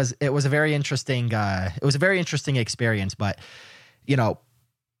it was a very interesting, experience, but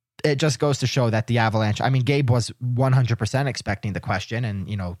it just goes to show that the Avalanche, I mean, Gabe was 100% expecting the question,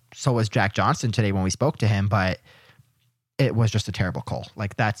 and, so was Jack Johnson today when we spoke to him, but it was just a terrible call.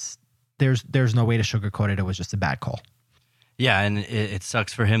 Like, there's no way to sugarcoat it. It was just a bad call. Yeah, and it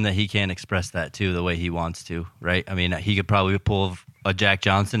sucks for him that he can't express that too the way he wants to, right? I mean, he could probably pull a Jack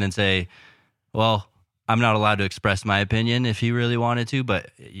Johnson and say, well, I'm not allowed to express my opinion if he really wanted to,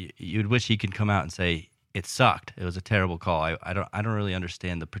 but you'd wish he could come out and say, it sucked. It was a terrible call. I don't really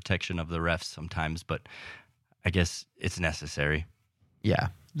understand the protection of the refs sometimes, but I guess it's necessary. Yeah.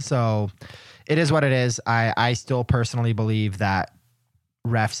 So it is what it is. I still personally believe that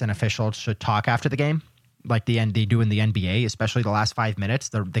refs and officials should talk after the game, like they do in the NBA, especially the last 5 minutes.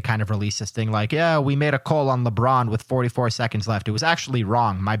 They kind of release this thing like, yeah, we made a call on LeBron with 44 seconds left. It was actually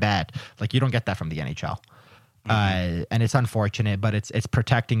wrong. My bad. Like, you don't get that from the NHL. And it's unfortunate, but it's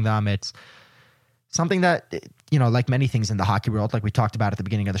protecting them. It's something that, like many things in the hockey world, like we talked about at the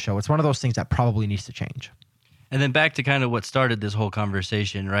beginning of the show, it's one of those things that probably needs to change. And then back to kind of what started this whole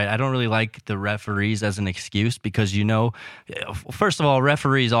conversation, right? I don't really like the referees as an excuse because, first of all,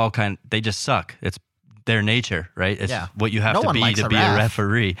 referees they just suck. It's their nature, right? It's what you have to be a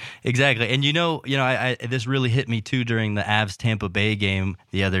referee. Exactly. And this really hit me too during the Avs Tampa Bay game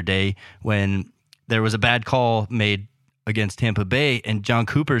the other day when there was a bad call made against Tampa Bay, and John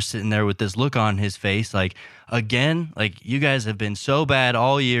Cooper's sitting there with this look on his face, like, again, like, you guys have been so bad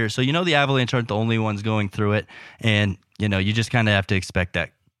all year. So, the Avalanche aren't the only ones going through it. And, you just kind of have to expect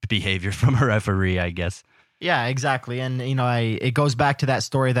that behavior from a referee, I guess. Yeah, exactly. And, it goes back to that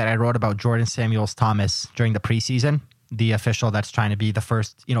story that I wrote about Jordan Samuels-Thomas during the preseason, the official that's trying to be the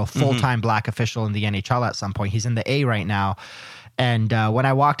first, full-time black official in the NHL at some point. He's in the A right now. And when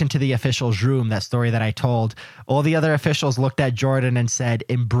I walked into the officials' room, that story that I told, all the other officials looked at Jordan and said,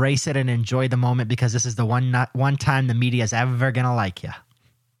 embrace it and enjoy the moment because this is the one time the media is ever going to like you.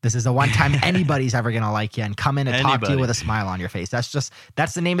 This is the one time anybody's ever going to like you and come in and talk to you with a smile on your face. That's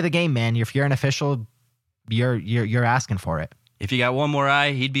the name of the game, man. If you're an official, you're asking for it. If you got one more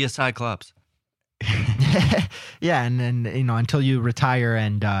eye, he'd be a Cyclops. Yeah, and then, until you retire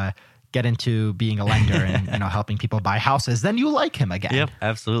and get into being a lender and helping people buy houses, then you like him again. Yep,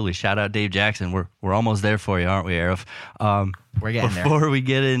 absolutely. Shout out Dave Jackson. We're almost there for you, aren't we, Arif? We're getting there. Before we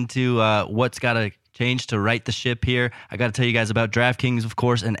get into what's got to change to right the ship here, I got to tell you guys about DraftKings, of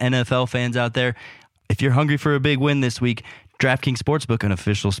course, and NFL fans out there. If you're hungry for a big win this week, DraftKings Sportsbook, an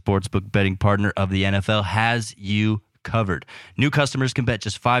official sportsbook betting partner of the NFL, has you covered. New customers can bet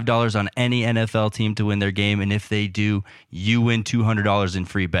just $5 on any NFL team to win their game, and if they do, you win $200 in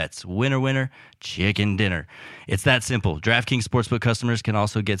free bets. Winner, winner, chicken dinner. It's that simple. DraftKings Sportsbook customers can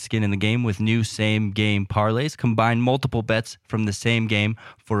also get skin in the game with new same-game parlays. Combine multiple bets from the same game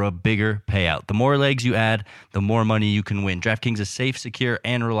for a bigger payout. The more legs you add, the more money you can win. DraftKings is safe, secure,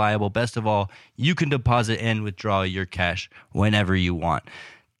 and reliable. Best of all, you can deposit and withdraw your cash whenever you want.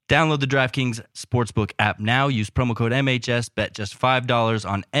 Download the DraftKings Sportsbook app now. Use promo code MHS. Bet just $5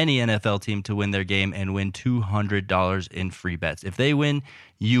 on any NFL team to win their game and win $200 in free bets. If they win,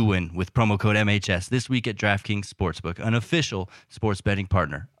 you win with promo code MHS this week at DraftKings Sportsbook, an official sports betting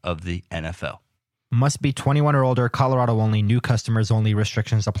partner of the NFL. Must be 21 or older, Colorado only, new customers only,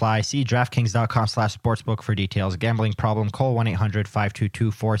 restrictions apply. See DraftKings.com/sportsbook for details. Gambling problem, call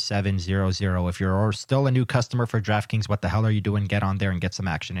 1-800-522-4700. If you're still a new customer for DraftKings, what the hell are you doing? Get on there and get some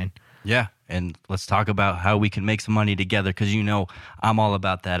action in. Yeah, and let's talk about how we can make some money together because I'm all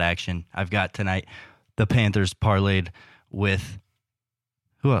about that action. I've got tonight the Panthers parlayed with,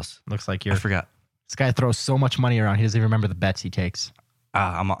 who else? Looks like I forgot. This guy throws so much money around, he doesn't even remember the bets he takes.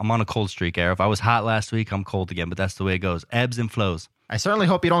 I'm on a cold streak, Arif. I was hot last week. I'm cold again, but that's the way it goes. Ebbs and flows. I certainly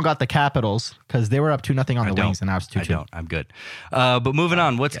hope you don't got the Capitals because they were up 2-0 on the Wings, and I was 2-2. I don't. I'm good. But moving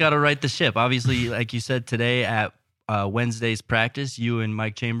on, what's got to right the ship? Obviously, like you said today at Wednesday's practice, you and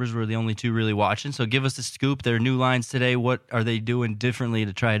Mike Chambers were the only two really watching. So give us a scoop. There are new lines today. What are they doing differently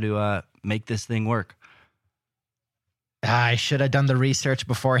to try to make this thing work? I should have done the research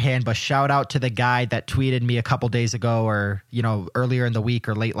beforehand, but shout out to the guy that tweeted me a couple days ago or, earlier in the week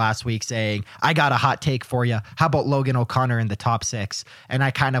or late last week saying, I got a hot take for you. How about Logan O'Connor in the top 6? And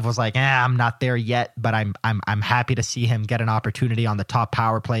I kind of was like, I'm not there yet, but I'm happy to see him get an opportunity on the top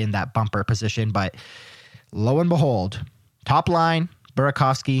power play in that bumper position. But lo and behold, top line,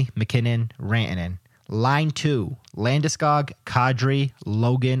 Burakovsky, McKinnon, Rantanen. Line 2, Landeskog, Kadri,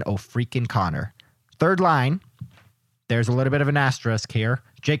 Logan O'Freakin Connor. Third line, there's a little bit of an asterisk here.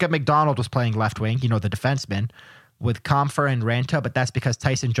 Jacob McDonald was playing left wing, the defenseman, with Comfer and Ranta, but that's because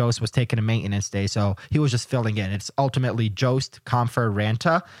Tyson Jost was taking a maintenance day, so he was just filling in. It's ultimately Jost, Comfer,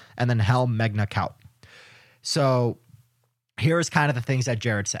 Ranta, and then Helm, Megna, Kaut. So here's kind of the things that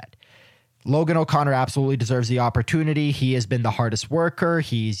Jared said. Logan O'Connor absolutely deserves the opportunity. He has been the hardest worker.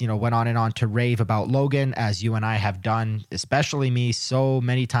 He's, went on and on to rave about Logan, as you and I have done, especially me, so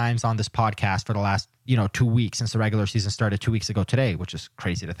many times on this podcast for the last, 2 weeks since the regular season started 2 weeks ago today, which is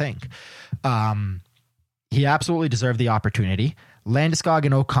crazy to think. He absolutely deserved the opportunity. Landeskog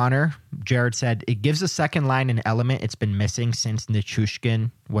and O'Connor, Jared said, it gives the second line an element it's been missing since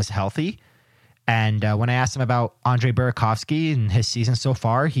Nichushkin was healthy. And when I asked him about Andrei Burakovsky and his season so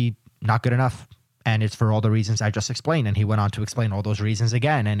far, he not good enough. And it's for all the reasons I just explained. And he went on to explain all those reasons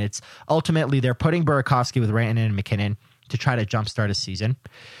again. And it's ultimately they're putting Burakovsky with Rantanen and McKinnon to try to jumpstart his season.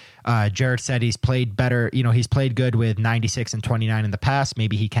 Jared said he's played better. He's played good with 96 and 29 in the past.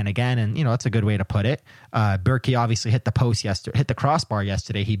 Maybe he can again. And, that's a good way to put it. Berkey obviously hit the crossbar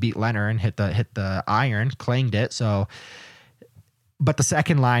yesterday. He beat Leonard and hit the iron, clanged it. So, but the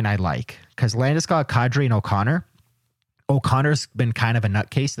second line I like because Landeskog, Kadri, and O'Connor. O'Connor's been kind of a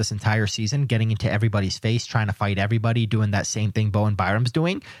nutcase this entire season, getting into everybody's face, trying to fight everybody, doing that same thing Bowen Byram's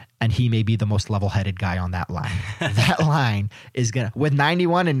doing, and he may be the most level-headed guy on that line. That line is going to, with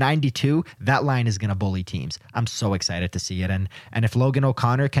 91 and 92, that line is going to bully teams. I'm so excited to see it. And if Logan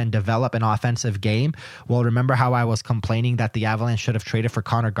O'Connor can develop an offensive game, well, remember how I was complaining that the Avalanche should have traded for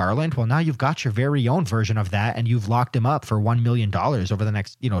Connor Garland? Well, now you've got your very own version of that, and you've locked him up for $1 million over the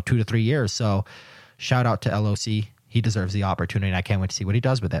next 2 to 3 years. So shout out to LOC. He deserves the opportunity, and I can't wait to see what he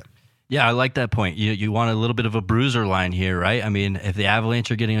does with it. Yeah, I like that point. You want a little bit of a bruiser line here, right? I mean, if the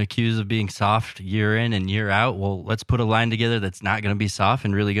Avalanche are getting accused of being soft year in and year out, well, let's put a line together that's not going to be soft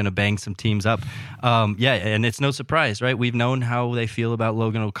and really going to bang some teams up. Yeah, and it's no surprise, right? We've known how they feel about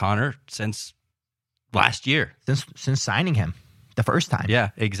Logan O'Connor since last year. Since signing him the first time.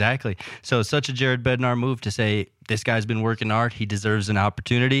 Yeah, exactly. So it's such a Jared Bednar move to say, this guy's been working hard. He deserves an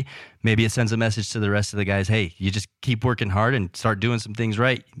opportunity. Maybe it sends a message to the rest of the guys. Hey, you just keep working hard and start doing some things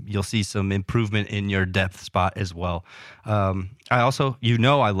right. You'll see some improvement in your depth spot as well. I also,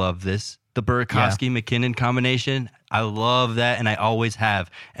 I love this. The Burakovsky-McKinnon combination. I love that, and I always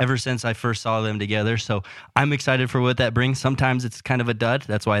have ever since I first saw them together. So I'm excited for what that brings. Sometimes it's kind of a dud.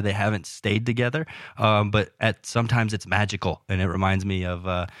 That's why they haven't stayed together. But sometimes it's magical, and it reminds me of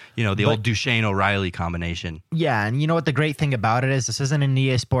the old Duchesne-O'Reilly combination. Yeah, and you know what the great thing about it is? This isn't an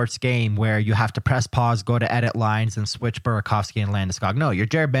EA Sports game where you have to press pause, go to edit lines, and switch Burakovsky and Landeskog. No, you're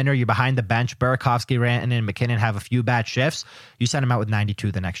Jared Bender. You're behind the bench. Burakovsky, Rantanen, and McKinnon have a few bad shifts. You send them out with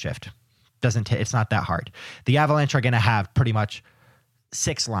 92 the next shift. It's not that hard. The Avalanche are going to have pretty much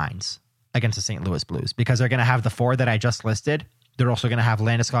 6 lines against the St. Louis Blues because they're going to have the 4 that I just listed. They're also going to have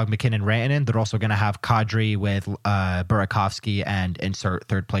Landeskog, McKinnon, Rantanen. They're also going to have Kadri with Burakovsky and insert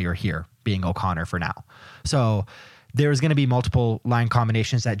third player here being O'Connor for now. So there's going to be multiple line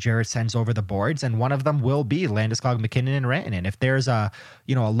combinations that Jared sends over the boards, and one of them will be Landeskog, McKinnon, and Rantanen. If there's a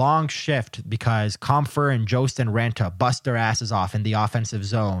long shift because Comfer and Jost and Ranta bust their asses off in the offensive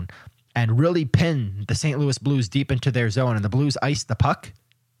zone and really pin the St. Louis Blues deep into their zone, and the Blues ice the puck,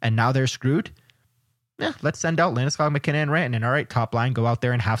 and now they're screwed. Yeah, let's send out Landeskog, McKinnon, and Rantanen. All right, top line, go out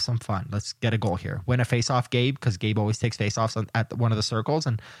there and have some fun. Let's get a goal here. Win a face-off, Gabe, because Gabe always takes face-offs at one of the circles,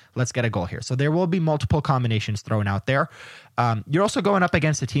 and let's get a goal here. So there will be multiple combinations thrown out there. You're also going up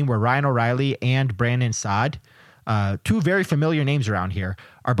against a team where Ryan O'Reilly and Brandon Saad, 2 very familiar names around here,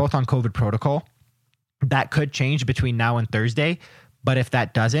 are both on COVID protocol. That could change between now and Thursday. But if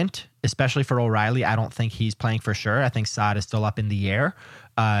that doesn't, especially for O'Reilly, I don't think he's playing for sure. I think Saad is still up in the air.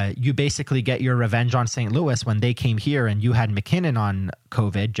 You basically get your revenge on St. Louis when they came here and you had McKinnon on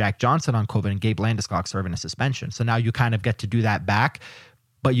COVID, Jack Johnson on COVID, and Gabe Landeskog serving a suspension. So now you kind of get to do that back,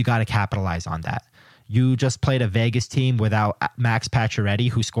 but you got to capitalize on that. You just played a Vegas team without Max Pacioretty,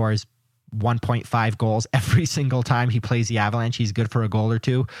 who scores 1.5 goals every single time he plays the Avalanche. He's good for a goal or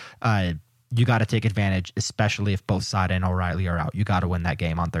two. You got to take advantage, especially if both Saad and O'Reilly are out. You got to win that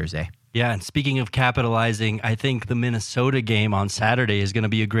game on Thursday. Yeah, and speaking of capitalizing, I think the Minnesota game on Saturday is going to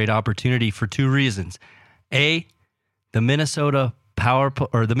be a great opportunity for 2 reasons. A, the Minnesota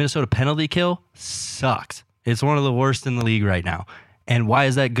the Minnesota penalty kill sucks. It's one of the worst in the league right now. And why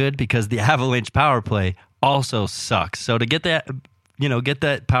is that good? Because the Avalanche power play also sucks. So to get that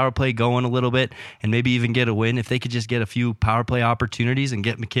power play going a little bit and maybe even get a win. If they could just get a few power play opportunities and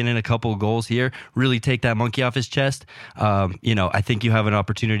get McKinnon a couple of goals here, really take that monkey off his chest, I think you have an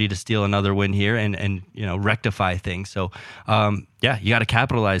opportunity to steal another win here and rectify things. So, you got to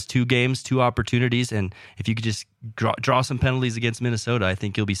capitalize. 2 games, 2 opportunities, and if you could just draw some penalties against Minnesota, I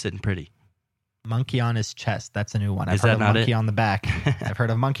think you'll be sitting pretty. Monkey on his chest. That's a new one. I've heard of monkey on the back. I've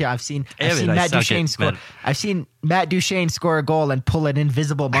heard of monkey. I've seen Matt Duchesne score a goal and pull an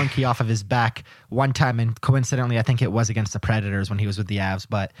invisible monkey off of his back one time, and coincidentally, I think it was against the Predators when he was with the Avs.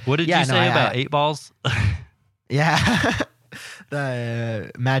 But what did you say about 8 balls? Yeah,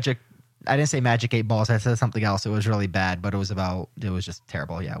 the Magic I didn't say Magic 8 balls. I said something else. It was really bad, but it was just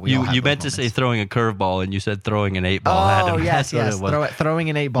terrible. Yeah. You meant to say throwing a curveball, and you said throwing an 8 ball at him. Oh, yes. Throwing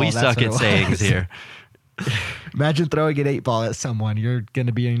an 8 ball. We suck at sayings here. Imagine throwing an 8 ball at someone. You're going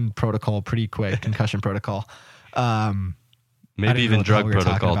to be in protocol pretty quick, concussion protocol. Maybe even drug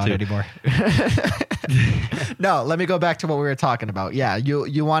protocol too. Anymore. No, let me go back to what we were talking about. Yeah,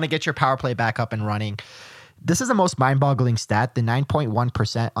 you want to get your power play back up and running. This is the most mind-boggling stat. The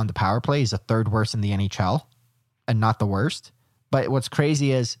 9.1% on the power play is the third worst in the NHL and not the worst. But what's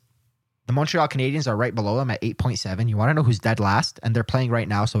crazy is the Montreal Canadiens are right below them at 8.7. You want to know who's dead last? And they're playing right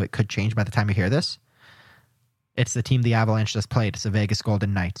now, so it could change by the time you hear this. It's the team the Avalanche just played. It's the Vegas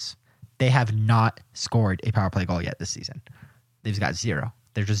Golden Knights. They have not scored a power play goal yet this season. They've got 0.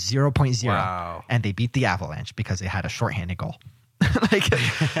 They're just 0.0. Wow. And they beat the Avalanche because they had a shorthanded goal. Like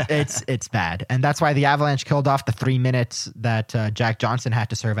it's bad. And that's why the Avalanche killed off the 3 minutes that Jack Johnson had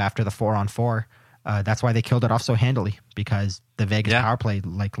to serve after the 4-on-4. That's why they killed it off so handily, because the Vegas power play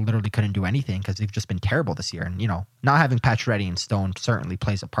like literally couldn't do anything because they've just been terrible this year. And, not having Pacioretty and Stone certainly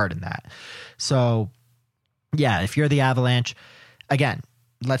plays a part in that. So, yeah, if you're the Avalanche, again,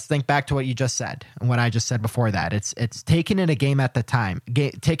 let's think back to what you just said and what I just said before that. It's taking it a game at a time.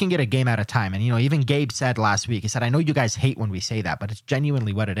 And, even Gabe said last week, he said, I know you guys hate when we say that, but it's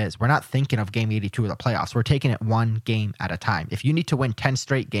genuinely what it is. We're not thinking of game 82 of the playoffs. We're taking it one game at a time. If you need to win 10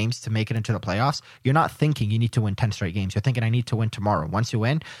 straight games to make it into the playoffs, you're not thinking you need to win 10 straight games. You're thinking, I need to win tomorrow. Once you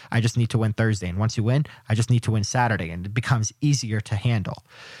win, I just need to win Thursday. And once you win, I just need to win Saturday. And it becomes easier to handle.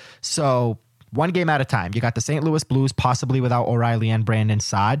 So, one game at a time. You got the St. Louis Blues, possibly without O'Reilly and Brandon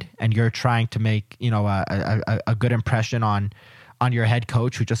Saad, and you're trying to make a good impression on your head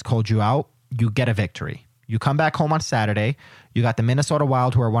coach who just called you out. You get a victory. You come back home on Saturday. You got the Minnesota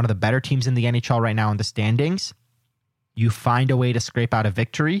Wild, who are one of the better teams in the NHL right now in the standings. You find a way to scrape out a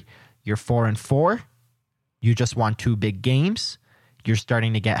victory. You're 4-4. You just won 2 big games. You're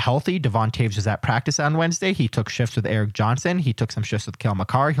starting to get healthy. Devon Taves was at practice on Wednesday. He took shifts with Eric Johnson. He took some shifts with Cale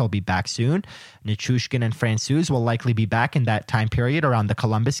Makar. He'll be back soon. Nichushkin and Francouz will likely be back in that time period around the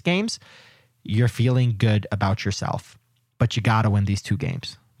Columbus games. You're feeling good about yourself, but you got to win these 2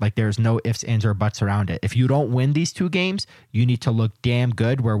 games. Like, there's no ifs, ands, or buts around it. If you don't win these 2 games, you need to look damn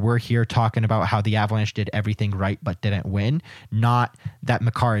good, where we're here talking about how the Avalanche did everything right but didn't win, not that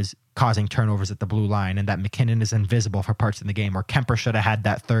Makar is causing turnovers at the blue line and that McKinnon is invisible for parts of the game, or Kemper should have had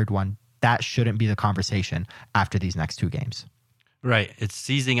that third one. That shouldn't be the conversation after these next 2 games. Right. It's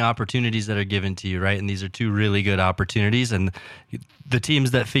seizing opportunities that are given to you, right? And these are 2 really good opportunities. And the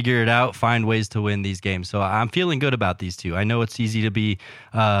teams that figure it out find ways to win these games. So I'm feeling good about these 2. I know it's easy to be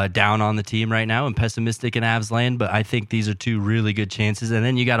down on the team right now and pessimistic in Avs land, but I think these are 2 really good chances. And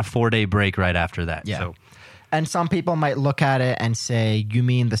then you got a 4-day break right after that. Yeah. So. And some people might look at it and say, you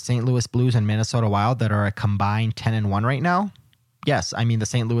mean the St. Louis Blues and Minnesota Wild that are a combined 10-1 right now? Yes, I mean the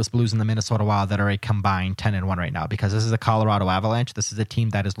St. Louis Blues and the Minnesota Wild that are a combined 10-1 right now, because this is a Colorado Avalanche. This is a team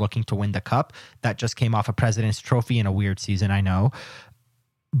that is looking to win the Cup that just came off a President's Trophy in a weird season, I know.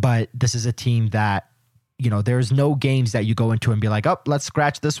 But this is a team that, there's no games that you go into and be like, oh, let's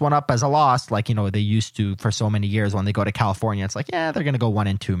scratch this one up as a loss, like, they used to for so many years when they go to California. It's like, yeah, they're going to go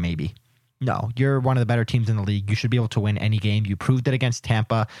 1-2 maybe. No, you're one of the better teams in the league. You should be able to win any game. You proved it against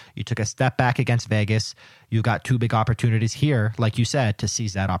Tampa. You took a step back against Vegas. You've got 2 big opportunities here, like you said, to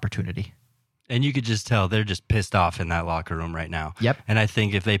seize that opportunity. And you could just tell they're just pissed off in that locker room right now. Yep. And I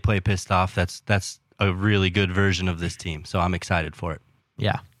think if they play pissed off, that's a really good version of this team. So I'm excited for it.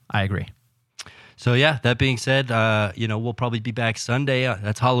 Yeah, I agree. So, yeah, that being said, we'll probably be back Sunday.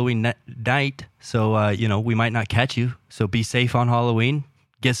 That's Halloween night. So, we might not catch you. So be safe on Halloween.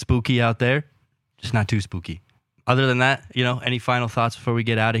 Get spooky out there, just not too spooky. Other than that, any final thoughts before we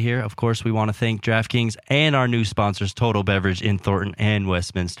get out of here? Of course, we want to thank DraftKings and our new sponsors, Total Beverage in Thornton and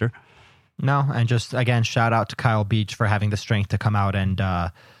Westminster. No, and just, again, shout out to Kyle Beach for having the strength to come out and,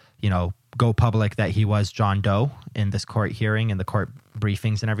 go public that he was John Doe in this court hearing and the court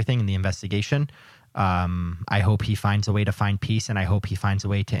briefings and everything in the investigation. I hope he finds a way to find peace, and I hope he finds a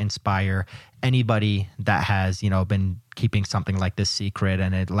way to inspire anybody that has, been keeping something like this secret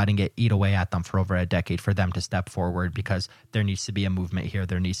and letting it eat away at them for over a decade, for them to step forward, because there needs to be a movement here.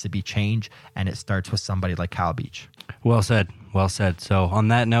 There needs to be change, and it starts with somebody like Kyle Beach. Well said. Well said. So on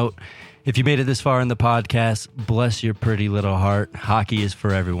that note, if you made it this far in the podcast, bless your pretty little heart. Hockey is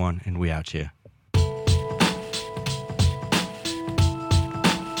for everyone, and we out you.